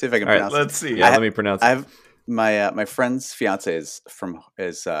can pronounce it. Let's see. Yeah, let me pronounce it. I have my friend's fiance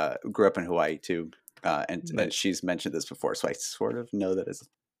grew up in Hawaii too, and she's mentioned this before, so I sort of know that it's.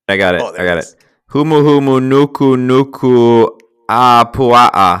 I got it. I got it. Humu humu nuku nuku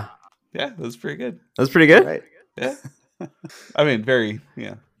apua'a. Yeah, that's pretty good. That's pretty good. Right. Yeah. I mean,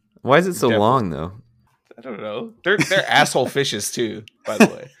 yeah. Why is it so long though? I don't know. They're asshole fishes too, by the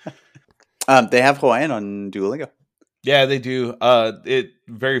way. They have Hawaiian on Duolingo. Yeah, they do. It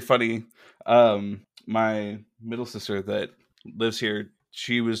very funny. My middle sister that lives here,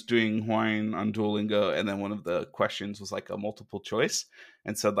 she was doing Hawaiian on Duolingo, and then one of the questions was like a multiple choice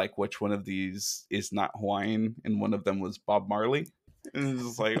and said like which one of these is not Hawaiian, and one of them was Bob Marley. And it's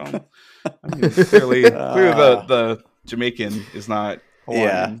just like, I mean, clearly the Jamaican is not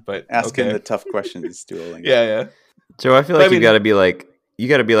Hawaiian, but asking the tough questions, Duolingo. Yeah. Joe, I feel like you got to be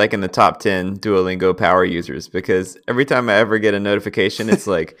like in the top 10 Duolingo power users, because every time I ever get a notification, it's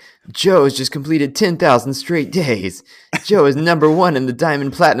like, Joe has just completed 10,000 straight days. Joe is #1 in the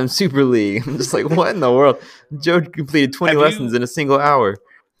Diamond Platinum Super League. I'm just like, what in the world? Joe completed 20 lessons in a single hour.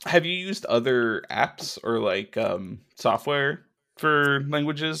 Have you used other apps or like software for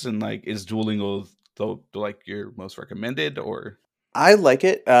languages, and like is Duolingo like your most recommended? Or I like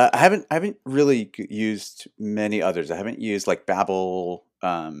it. I haven't really used many others. I haven't used like Babbel.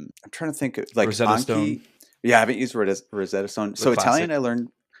 I'm trying to think of like Rosetta Anki. Stone. Yeah, I haven't used Rosetta Stone. So classic. Italian I learned.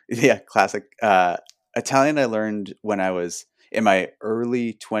 Yeah, classic. Italian I learned when I was in my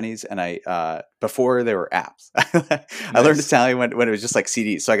early 20s, and I before there were apps. I learned Italian when it was just like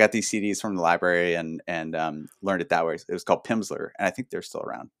CDs. So I got these CDs from the library and learned it that way. It was called Pimsleur, and I think they're still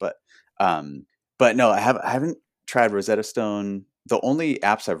around. But no, I haven't tried Rosetta Stone. The only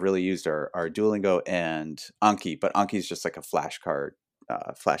apps I've really used are Duolingo and Anki, but Anki is just like a flashcard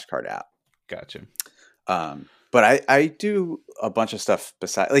app. Gotcha. But I do a bunch of stuff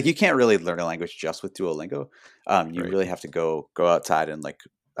besides, like, you can't really learn a language just with Duolingo. You really have to go outside and like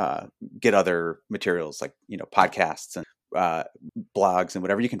get other materials, like podcasts and blogs and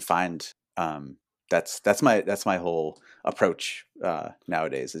whatever you can find. That's my whole approach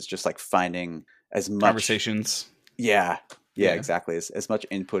nowadays, is just like finding as much conversations. Yeah, exactly. As much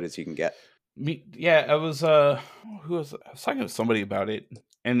input as you can get. I was I was talking to somebody about it,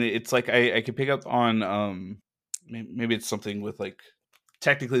 and it's like I could pick up on maybe it's something with like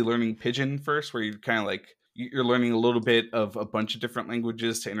technically learning Pidgin first, where you're kind of like you're learning a little bit of a bunch of different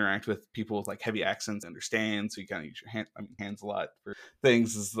languages to interact with people with like heavy accents, understand. So you kind of use your hands a lot for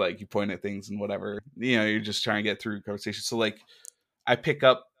things. Is like you point at things and whatever. You're just trying to get through conversation. So like I pick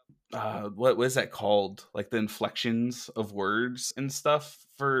up what is that called? Like the inflections of words and stuff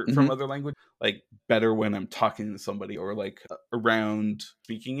from other language. Like better when I'm talking to somebody or like around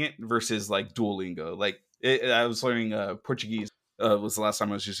speaking it versus like Duolingo. Like I was learning Portuguese. Was the last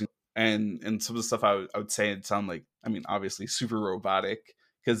time I was using, and some of the stuff I would say it sound like, I mean, obviously super robotic,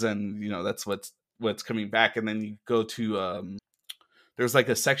 because then that's what's coming back, and then you go to there's like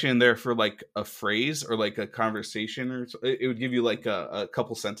a section in there for like a phrase or like a conversation, or it would give you like a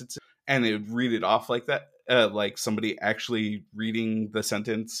couple sentences and it would read it off like that, like somebody actually reading the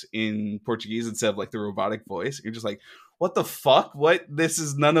sentence in Portuguese instead of like the robotic voice. You're just like, what the fuck? What? This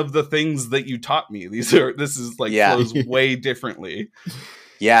is none of the things that you taught me. This is like flows way differently.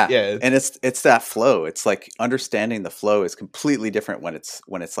 Yeah. And it's that flow. It's like understanding the flow is completely different when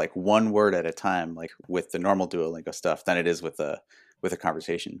it's like one word at a time, like with the normal Duolingo stuff, than it is with a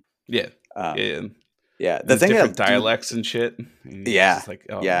conversation. Yeah. Yeah. The thing different dialects and shit. And it's like,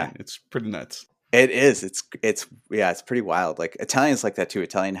 man, it's pretty nuts. It is. It's pretty wild. Like Italian's like that too.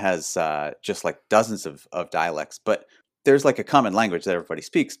 Italian has just like dozens of dialects, but there's like a common language that everybody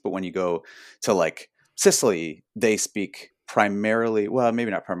speaks. But when you go to like Sicily, they speak primarily, well, maybe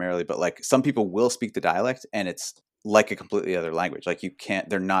not primarily, but like some people will speak the dialect and it's like a completely other language. Like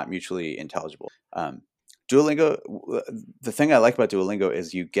they're not mutually intelligible. Duolingo, the thing I like about Duolingo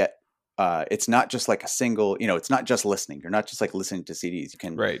is you get, it's not just like a single, it's not just listening. You're not just like listening to CDs.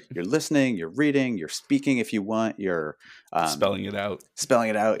 You're listening, you're reading, you're speaking if you want, you're spelling it out.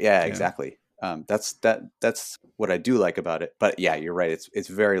 Yeah, exactly. That's what I do like about it. But yeah, you're right. It's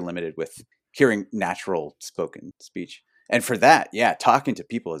very limited with hearing natural spoken speech. And for that, yeah, talking to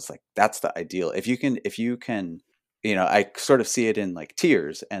people is like, that's the ideal. If you can, I sort of see it in like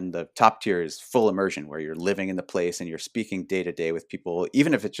tiers, and the top tier is full immersion, where you're living in the place and you're speaking day to day with people,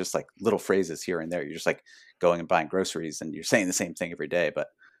 even if it's just like little phrases here and there. You're just like going and buying groceries and you're saying the same thing every day. But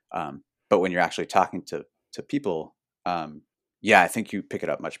when you're actually talking to people, I think you pick it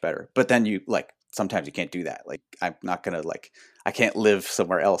up much better. But then you like, sometimes you can't do that. Like I'm not going to I can't live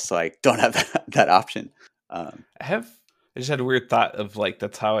somewhere else, so I don't have that option. I just had a weird thought of like,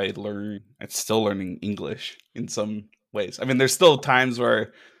 that's how I learn. I'm still learning English in some ways. I mean, there's still times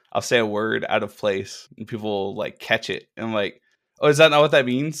where I'll say a word out of place and people will like catch it. And I'm like, oh, is that not what that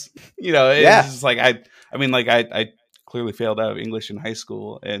means? It's just like, I clearly failed out of English in high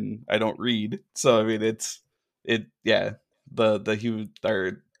school and I don't read. So, I mean, the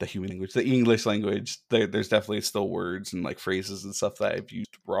human language, the English language, there's definitely still words and like phrases and stuff that I've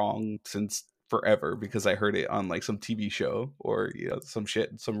used wrong since forever because I heard it on like some TV show or some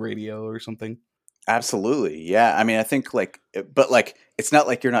shit, some radio or something. Absolutely, yeah. I mean, I think but it's not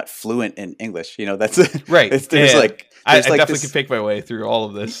like you're not fluent in English. That's right. I definitely can fake my way through all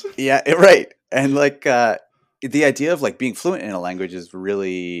of this. Yeah, right. And the idea of like being fluent in a language is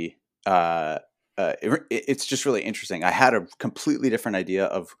really it's just really interesting. I had a completely different idea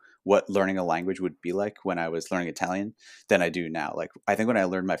of what learning a language would be like when I was learning Italian than I do now. Like, I think when I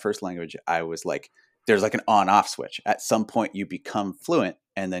learned my first language, I was like, there's like an on-off switch. At some point you become fluent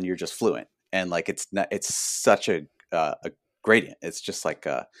and then you're just fluent. And like, it's such a gradient. It's just like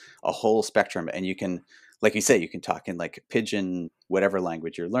a whole spectrum. And you can, like you say, you can talk in like Pidgin, whatever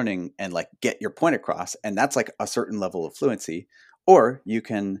language you're learning, and like get your point across. And that's like a certain level of fluency. Or you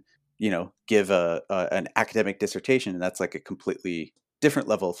can, give an academic dissertation, and that's like a completely different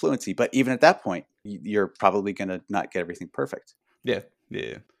level of fluency. But even at that point, you're probably going to not get everything perfect. Yeah.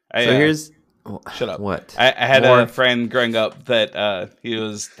 Shut up. What? I had a friend growing up that he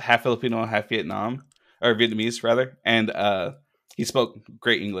was half Filipino, half Vietnamese rather, and he spoke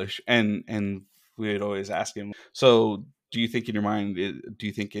great English, and we would always ask him, so do you think in your mind, do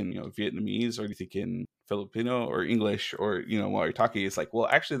you think in Vietnamese, or do you think in Filipino or English, or while you're talking, it's like, well,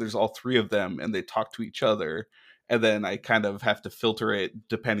 actually there's all three of them and they talk to each other. And then I kind of have to filter it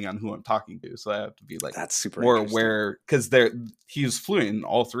depending on who I'm talking to. So I have to be like, that's super more aware, because he was fluent in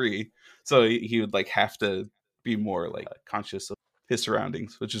all three. So he would like have to be more like conscious of his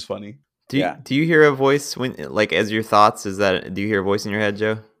surroundings, which is funny. Do you hear a voice when, like, as your thoughts? Do you hear a voice in your head,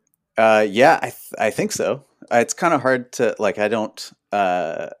 Joe? Yeah, I think so. It's kind of hard to like. I don't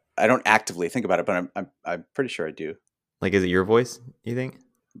actively think about it, but I'm pretty sure I do. Like, is it your voice, you think?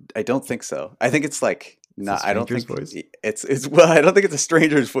 I don't think so. I think it's like No, I don't think voice? It's well, I don't think it's a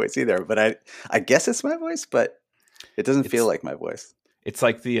stranger's voice either, but I guess it's my voice, but it doesn't feel like my voice. It's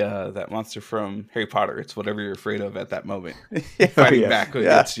like the that monster from Harry Potter. It's whatever you're afraid of at that moment. Fighting back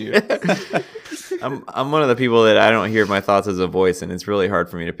against you. I'm one of the people that I don't hear my thoughts as a voice, and it's really hard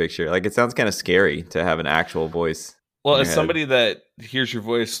for me to picture. Like, it sounds kind of scary to have an actual voice. Well, as somebody that hears your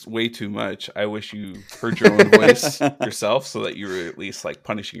voice way too much, I wish you heard your own voice yourself, so that you were at least like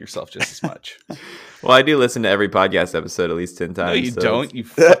punishing yourself just as much. Well, I do listen to every podcast episode at least 10 times. No, you don't. You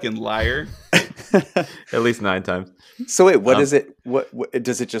fucking liar. At least 9 times. So wait, what is it? What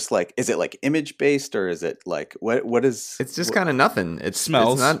does it just like? Is it like image based, or is it like what is? It's just kind of nothing. It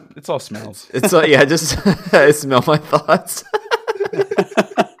smells. It's all smells. It's all, yeah. Just I smell my thoughts.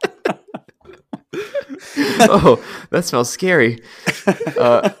 Oh, that smells scary.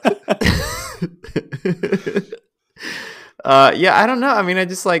 Yeah, I don't know. I mean, I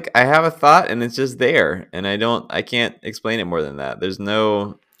just like I have a thought and it's just there, and I can't explain it more than that. There's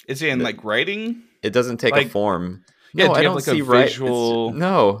no. Is it in like writing? It doesn't take a form. Yeah, no, do I you don't have like see a visual?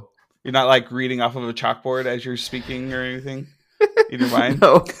 No, you're not like reading off of a chalkboard as you're speaking or anything in your mind.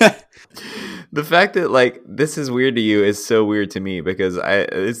 No. The fact that like this is weird to you is so weird to me because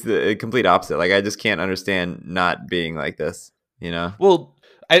it's the complete opposite. Like I just can't understand not being like this. You know? Well,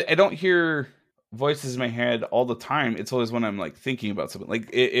 I don't hear voices in my head all the time. It's always when I'm like thinking about something. Like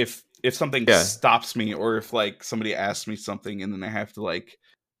if something stops me, or if like somebody asks me something and then I have to like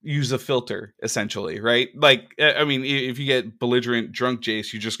use a filter, essentially, right? Like, I mean, if you get belligerent drunk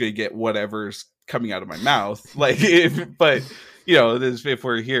Jace, you're just going to get whatever's coming out of my mouth. Like, but you know, if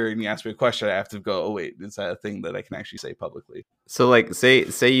we're here and you ask me a question, I have to go, oh wait, is that a thing that I can actually say publicly? So like, say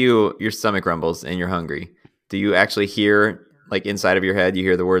your stomach rumbles and you're hungry. Do you actually hear, like inside of your head, you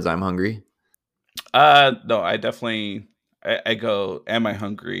hear the words "I'm hungry"? No, I definitely, I go, am I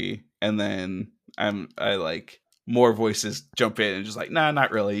hungry? And then I like, more voices jump in and just like, nah,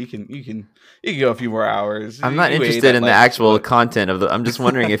 not really. You can go a few more hours. I'm not interested in the actual content of the. I'm just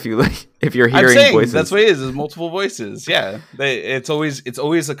wondering if you're hearing voices. That's what it is. There's multiple voices. Yeah, it's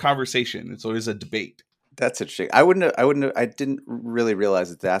always a conversation. It's always a debate. That's interesting. I didn't really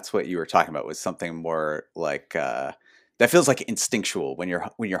realize that that's what you were talking about, was something more like that feels like instinctual. When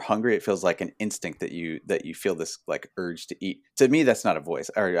you're hungry, it feels like an instinct that you feel this like urge to eat. To me, that's not a voice,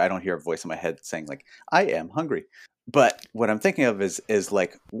 or I don't hear a voice in my head saying like, I am hungry. But what I'm thinking of is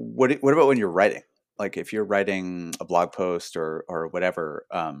like, what about when you're writing? Like if you're writing a blog post or whatever,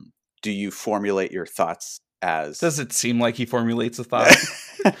 do you formulate your thoughts as? Does it seem like he formulates a thought?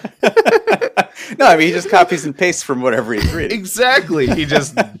 No, I mean, he just copies and pastes from whatever he's reading. Exactly. He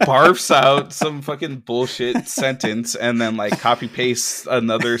just barfs out some fucking bullshit sentence and then like copy pastes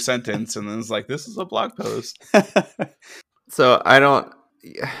another sentence and then it's like, this is a blog post. So I don't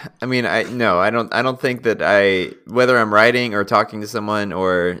think that whether I'm writing or talking to someone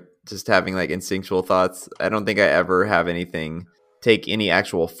or just having like instinctual thoughts, I don't think I ever have anything take any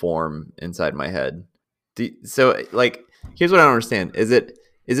actual form inside my head. So like, here's what I don't understand.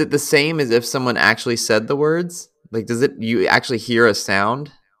 Is it the same as if someone actually said the words? Like, you actually hear a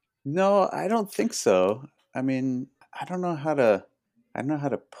sound? No, I don't think so. I mean, I don't know how to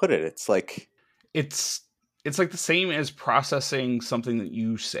put it. It's like like the same as processing something that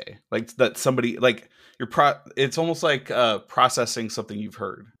you say, like that somebody like it's almost like processing something you've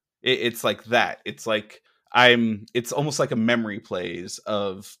heard. It's like that. It's like it's almost like a memory plays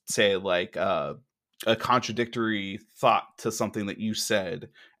of, say, like a contradictory thought to something that you said,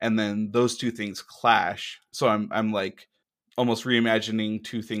 and then those two things clash. So I'm like almost reimagining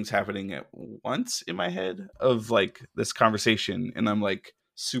two things happening at once in my head of like this conversation, and I'm like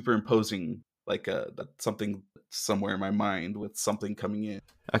superimposing like something somewhere in my mind with something coming in.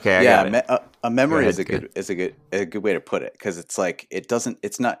 Okay, a memory is a good way to put it, because it's like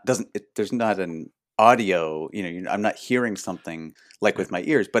there's not an audio, I'm not hearing something like with my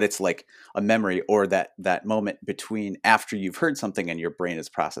ears, but it's like a memory, or that moment between after you've heard something and your brain is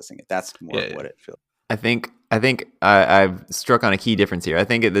processing it. That's more what it feels. I think I've struck on a key difference here. I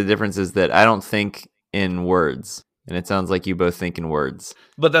think the difference is that I don't think in words, and it sounds like you both think in words.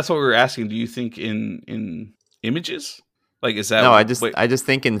 But that's what we were asking. Do you think in images? Like, is that? No, I just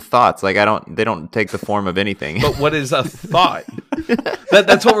think in thoughts. Like they don't take the form of anything. But what is a thought?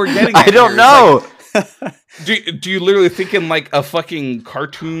 That's what we're getting at. I don't know. Like, do you literally think in like a fucking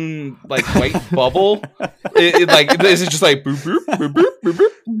cartoon like white bubble? Like, is it just like boop boop boop boop boop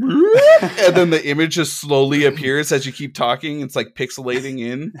boop boop, and then the image just slowly appears as you keep talking? It's like pixelating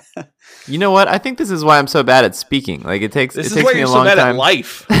in. You know what? I think this is why I'm so bad at speaking. Like it takes me a long time. This is why you're so bad at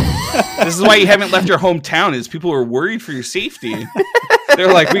life. This is why you haven't left your hometown. Is people are worried for your safety.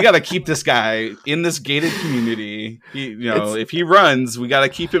 They're like, we got to keep this guy in this gated community. If he runs, we got to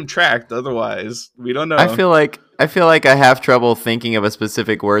keep him tracked. Otherwise, we don't know. I feel like I have trouble thinking of a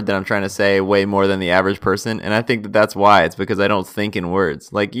specific word that I'm trying to say way more than the average person, and I think that's why. It's because I don't think in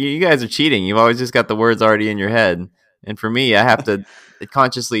words. Like you guys are cheating. You've always just got the words already in your head, and for me, I have to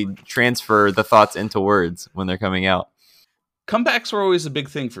consciously transfer the thoughts into words when they're coming out. Comebacks were always a big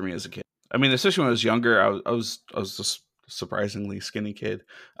thing for me as a kid. I mean, especially when I was younger, I was just surprisingly skinny kid.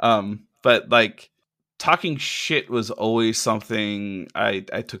 But like talking shit was always something I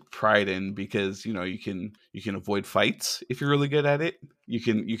took pride in because you can avoid fights if you're really good at it. You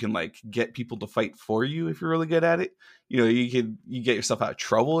can like get people to fight for you if you're really good at it. You get yourself out of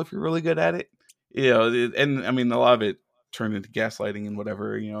trouble if you're really good at it. And I mean a lot of it turned into gaslighting and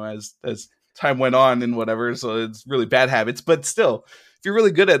whatever. As time went on and whatever. So it's really bad habits, but still, if you're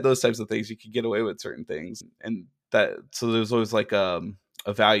really good at those types of things, you can get away with certain things, and so there's always like a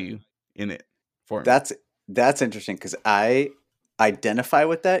value in it for me. That's interesting because I identify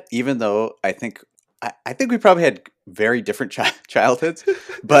with that, even though I think we probably had very different childhoods,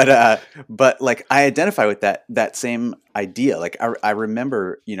 but like I identify with that same idea. Like I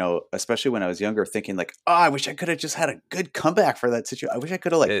remember, especially when I was younger, thinking like, oh, I wish I could have just had a good comeback for that situation. I wish I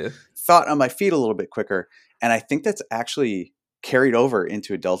could have thought on my feet a little bit quicker. And I think that's actually carried over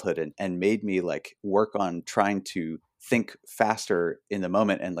into adulthood and made me like work on trying to think faster in the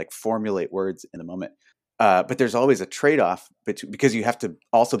moment and like formulate words in the moment. But there's always a trade-off because you have to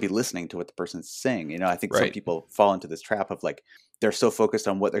also be listening to what the person's saying. I think some people fall into this trap of like, they're so focused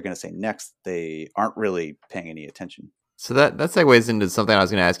on what they're going to say next, they aren't really paying any attention. So that segues into something I was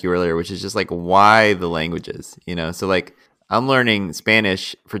going to ask you earlier, which is just like why the languages, so like I'm learning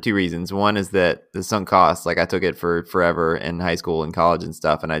Spanish for two reasons. One is that the sunk cost, like I took it for forever in high school and college and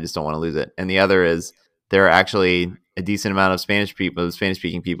stuff, and I just don't want to lose it. And the other is there are actually a decent amount of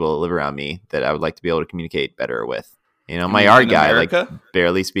Spanish-speaking people that live around me that I would like to be able to communicate better with. My yard guy like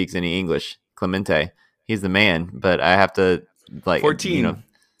barely speaks any English. Clemente, he's the man, but I have to like 14.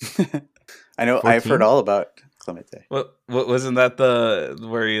 I know 14? I've heard all about Clemente. What wasn't that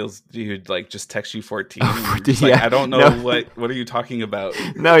where he'd like just text you 14? Yeah. Like, I don't know what are you talking about?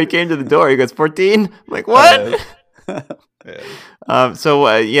 No, he came to the door. He goes 14. I'm like, what? Yeah.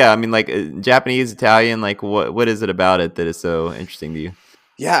 I mean, like Japanese, Italian, like what is it about it that is so interesting to you?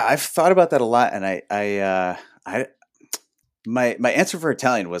 Yeah, I've thought about that a lot, and my answer for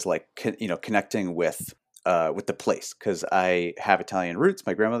Italian was like connecting with the place, because I have Italian roots.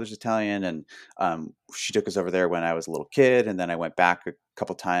 My grandmother's Italian, and she took us over there when I was a little kid, and then I went back a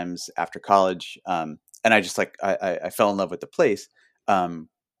couple times after college, and I just like I fell in love with the place.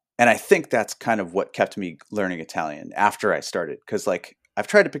 And I think that's kind of what kept me learning Italian after I started. Because like I've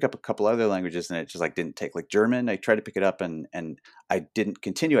tried to pick up a couple other languages and it just like didn't take. Like German, I tried to pick it up and I didn't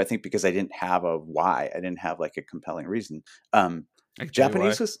continue. I think because I didn't have a why. I didn't have like a compelling reason.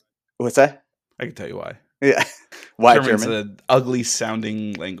 Japanese was what's that? I can tell you why. Yeah, why German's German? An ugly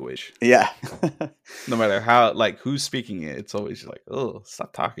sounding language. Yeah, no matter how like who's speaking it, it's always like, oh,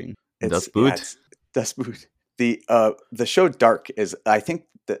 stop talking. Das Boot. Das Boot. The show Dark is, I think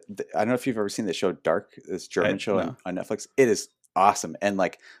that I don't know if you've ever seen the show Dark, this German show on Netflix. It is awesome, and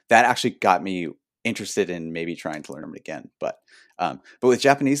like that actually got me interested in maybe trying to learn them again. But with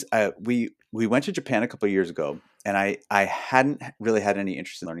Japanese, we went to Japan a couple of years ago, and I hadn't really had any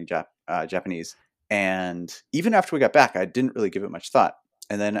interest in learning Japanese. And even after we got back, I didn't really give it much thought.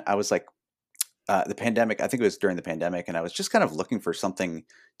 And then I was like, the pandemic, I think it was during the pandemic, and I was just kind of looking for something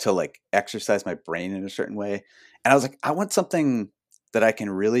to like exercise my brain in a certain way. And I was like, I want something that I can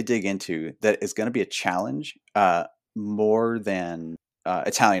really dig into that is going to be a challenge more than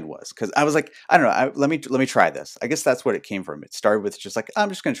Italian was. Because I was like, I don't know, let me try this. I guess that's what it came from. It started with just like, I'm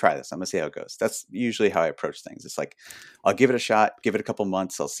just going to try this. I'm going to see how it goes. That's usually how I approach things. It's like, I'll give it a shot, give it a couple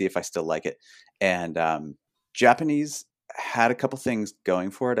months. I'll see if I still like it. And Japanese had a couple things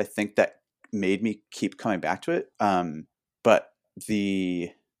going for it, I think, that made me keep coming back to it. But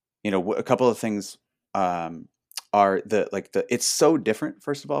a couple of things are it's so different,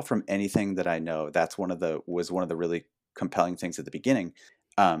 first of all, from anything that I know. That's one of the really compelling things at the beginning,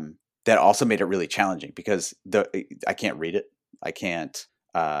 that also made it really challenging because I can't read it. I can't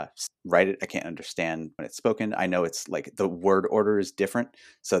write it. I can't understand when it's spoken. I know it's like the word order is different.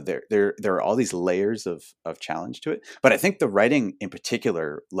 So there are all these layers of challenge to it. But I think the writing in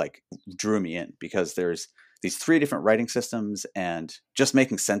particular like drew me in because there's these 3 different writing systems, and just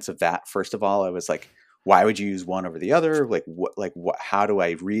making sense of that. First of all, I was like, why would you use one over the other? How do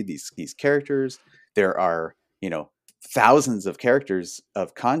I read these characters? There are, thousands of characters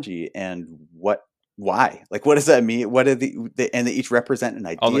of kanji, and what why? Like, what does that mean? What are and they each represent an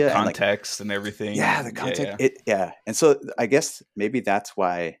idea, all the context and everything. Yeah, the context. And so I guess maybe that's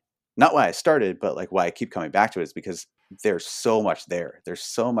why, not why I started, but like why I keep coming back to it is because there's so much there. There's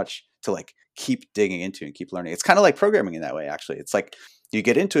so much to like keep digging into and keep learning. It's kind of like programming in that way, actually. It's like you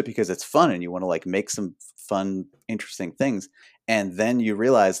get into it because it's fun and you want to like make some fun, interesting things. And then you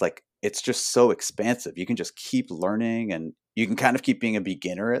realize like it's just so expansive. You can just keep learning and you can kind of keep being a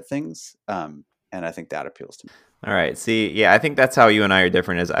beginner at things. And I think that appeals to me. All right. See, yeah, I think that's how you and I are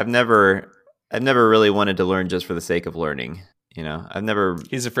different. Is I've never really wanted to learn just for the sake of learning. You know,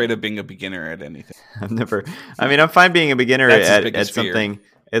 He's afraid of being a beginner at anything. I'm fine being a beginner at something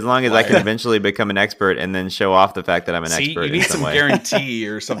as long as I can eventually become an expert and then show off the fact that I'm an expert. You need some way. guarantee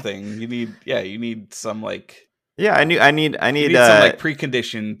or something. You need some like. Yeah, I need some like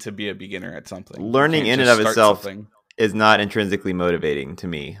precondition to be a beginner at something. Learning in and of itself is not intrinsically motivating to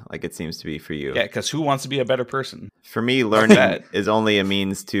me, like it seems to be for you. Yeah, because who wants to be a better person? For me, learning is only a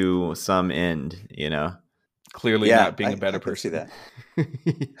means to some end, you know? Clearly not being a better person. That.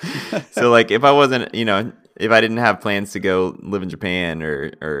 So like if I wasn't, you know, if I didn't have plans to go live in Japan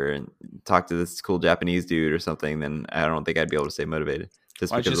or talk to this cool Japanese dude or something, then I don't think I'd be able to stay motivated.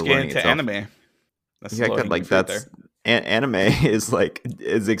 Just because of learning itself. Anime. Anime is like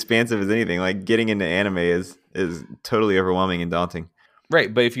as expansive as anything. Like getting into anime is totally overwhelming and daunting.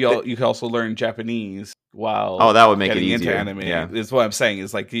 Right, but if you can also learn Japanese while that would make it easier. Into anime, yeah, is what I'm saying.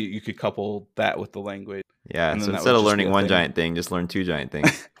 Is like you could couple that with the language. Yeah, so instead of learning one giant thing, just learn two giant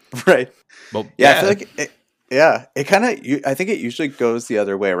things. Right. Well, I feel like it kind of. I think it usually goes the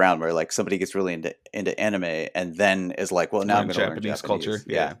other way around, where like somebody gets really into anime and then is like, well, now I'm going to learn Japanese culture.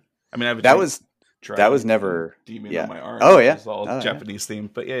 Yeah. I mean, that was never Demon on my arm. Oh yeah, it's all Japanese themed,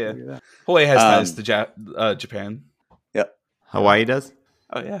 but yeah. Hawaii has ties to Japan. Yep. Hawaii does.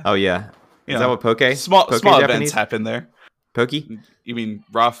 Oh yeah. Is that what poke? Small Japanese? Events happen there. Poke? You mean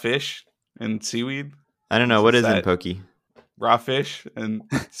raw fish and seaweed? I don't know. What is in poke? Raw fish and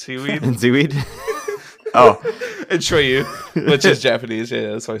seaweed. And seaweed? Oh. And shoyu, which is Japanese.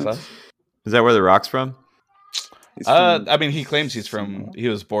 Yeah, soy sauce. Is that where the rock's from? I mean, he claims he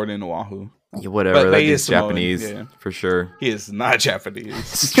was born in Oahu. Yeah, whatever. That is Japanese for sure. He is not Japanese.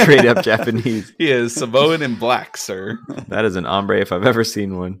 Straight up Japanese. He is Samoan and black, sir. That is an ombre if I've ever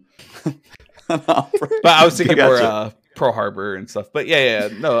seen one. But I was thinking more Pearl Harbor and stuff. But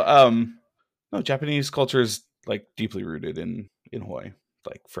no, Japanese culture is like deeply rooted in Hawaii,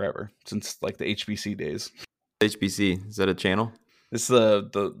 like forever, since like the HBC days. HBC, is that a channel? It's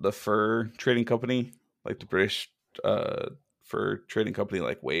the fur trading company, like the British fur trading company,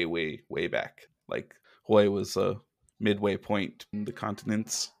 like way back. Like Hawaii was a midway point in the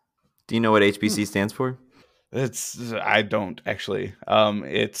continents. Do you know what HBC stands for? I don't actually.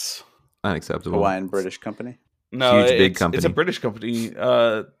 It's unacceptable. Hawaiian British Company. No, huge big company. It's a British company.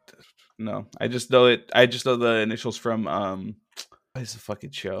 No, I just know it. I just know the initials from what is the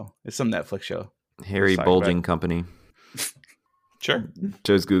fucking show? It's some Netflix show. Harry Bulging Company. Sure.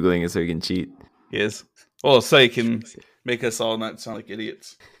 Joe's Googling it so he can cheat. He is. Well, so he can make us all not sound like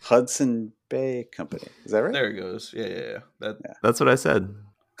idiots. Hudson Bay Company. Is that right? There it goes. Yeah. That's what I said.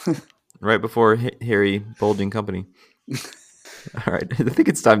 Right before Harry Bulging Company. All right. I think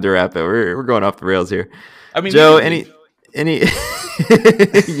it's time to wrap it. We're going off the rails here. I mean, Joe, any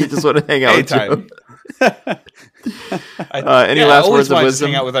you just want to hang out with Joe? Any last words of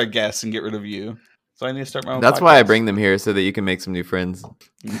wisdom? Hang out with our guests and get rid of you. So I need to start my own That's podcast. why I bring them here, so that you can make some new friends.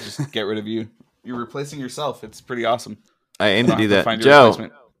 And just get rid of you. You're replacing yourself. It's pretty awesome. I aim to do that. Joe,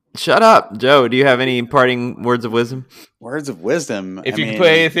 shut up. Joe, do you have any parting words of wisdom? Words of wisdom? If you could put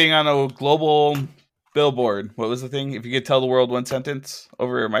anything on a global billboard, what was the thing? If you could tell the world one sentence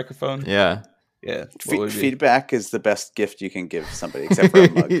over a microphone? Yeah. Feedback is the best gift you can give somebody, except for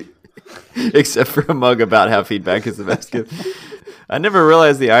a mug. Except for a mug about how feedback is the best gift. I never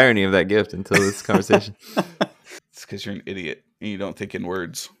realized the irony of that gift until this conversation. It's because you're an idiot and you don't think in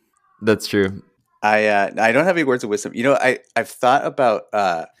words. That's true. I don't have any words of wisdom. You know, I've thought about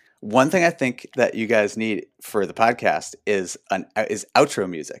one thing I think that you guys need for the podcast is outro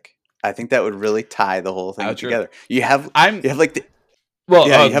music. I think that would really tie the whole thing together. You have like the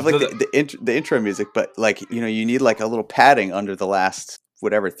the intro music, but like, you know, you need like a little padding under the last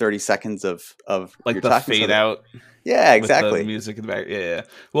 30 seconds of like the fade out. Yeah, exactly. With the music in the back. Yeah.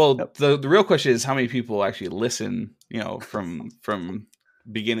 Well, the real question is how many people actually listen, you know, from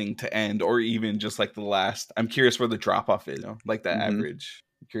beginning to end, or even just like the last. I'm curious where the drop off is, you know, like the average.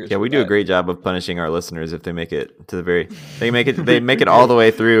 Yeah, we do a great job of punishing our listeners if they make it to the very. They make it all the way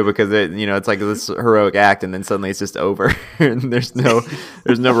through because it's like this heroic act, and then suddenly it's just over, and there's no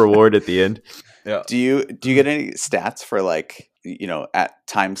reward at the end. Yeah. Do you get any stats for like, at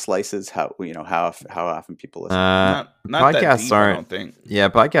time slices, how often people listen? Not podcasts that deep, aren't. I don't think. Yeah,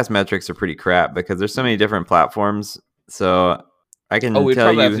 podcast metrics are pretty crap because there's so many different platforms. So I can we tell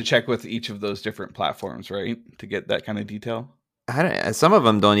probably you have to check with each of those different platforms, right, to get that kind of detail. Some of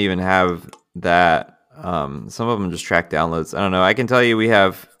them don't even have that. Some of them just track downloads. I don't know. I can tell you we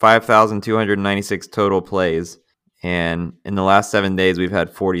have 5,296 total plays, and in the last 7 days we've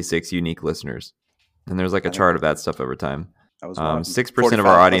had 46 unique listeners. And there's like a chart of that stuff over time. 6% of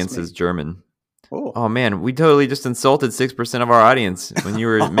our audience is German. Ooh. Oh man, we totally just insulted 6% of our audience when you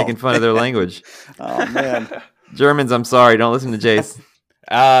were making fun of their language. Oh man, Germans, I'm sorry. Don't listen to Jace.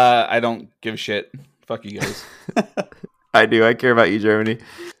 I don't give a shit. Fuck you guys. I do. I care about you, Germany.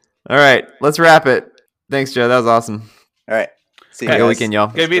 All right, let's wrap it. Thanks, Joe. That was awesome. All right. See you. Good weekend, y'all.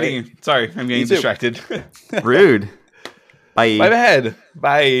 Good meeting you. Sorry, I'm getting distracted. Rude. Bye. Bye ahead.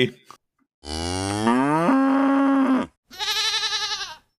 Bye.